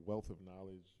like a wealth of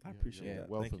knowledge. I appreciate that.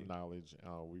 Wealth of knowledge.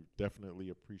 We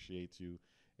definitely appreciate you.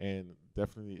 And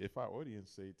definitely, if our audience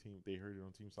say they heard it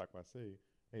on Team Sak Pase,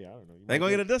 hey, I don't know. They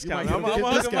gonna get a discount. I'm gonna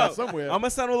hook them up somewhere. I'm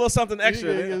gonna send them a little something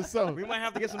extra. We might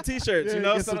have to get some T-shirts.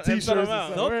 Get some T-shirts.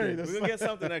 We're gonna get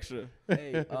something extra.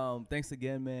 Hey, thanks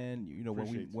again, man.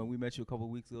 When we met you a couple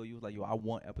of weeks ago, you was like, "Yo, I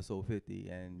want episode 50,"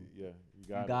 and you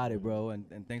got it, bro.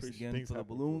 And thanks again for the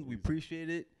balloons. We appreciate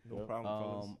it. No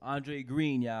problem, Andre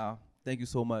Green, y'all. Thank you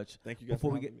so much. Thank you guys. Before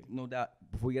we get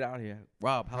out of here,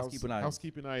 Rob, housekeeping items.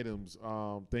 Housekeeping items.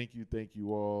 Thank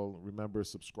you all. Remember,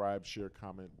 subscribe, share,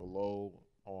 comment below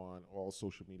on all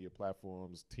social media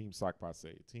platforms. Team Sak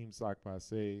Pase. Team Sak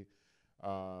Pase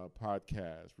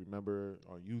podcast. Remember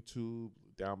on YouTube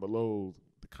down below,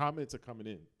 the comments are coming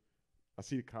in. I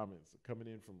see the comments coming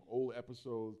in from old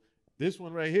episodes. This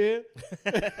one right here,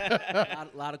 a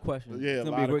lot of questions. Yeah, it's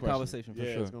gonna be a great conversation for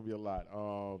sure. It's gonna be a lot.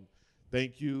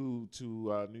 Thank you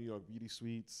to New York Beauty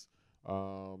Suites.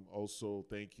 Also,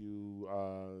 thank you,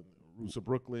 Roots of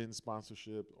Brooklyn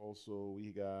sponsorship. Also,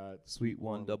 we got Sweet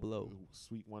 100.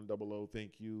 Sweet 100.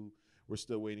 Thank you. We're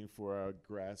still waiting for our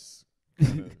grass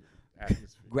atmosphere.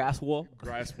 Grass wall,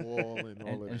 and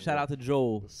all that. And shout out to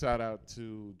Joel. Shout out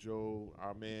to Joel,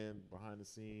 our man behind the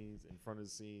scenes, in front of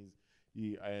the scenes.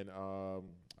 And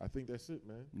I think that's it,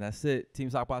 man. That's it. Team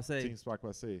Sak Pase. Team Sak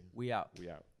Pase. We out.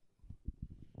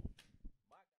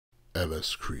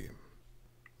 LS Cream,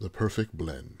 the perfect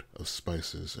blend of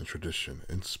spices and tradition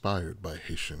inspired by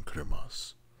Haitian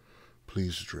cremas.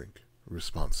 Please drink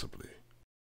responsibly.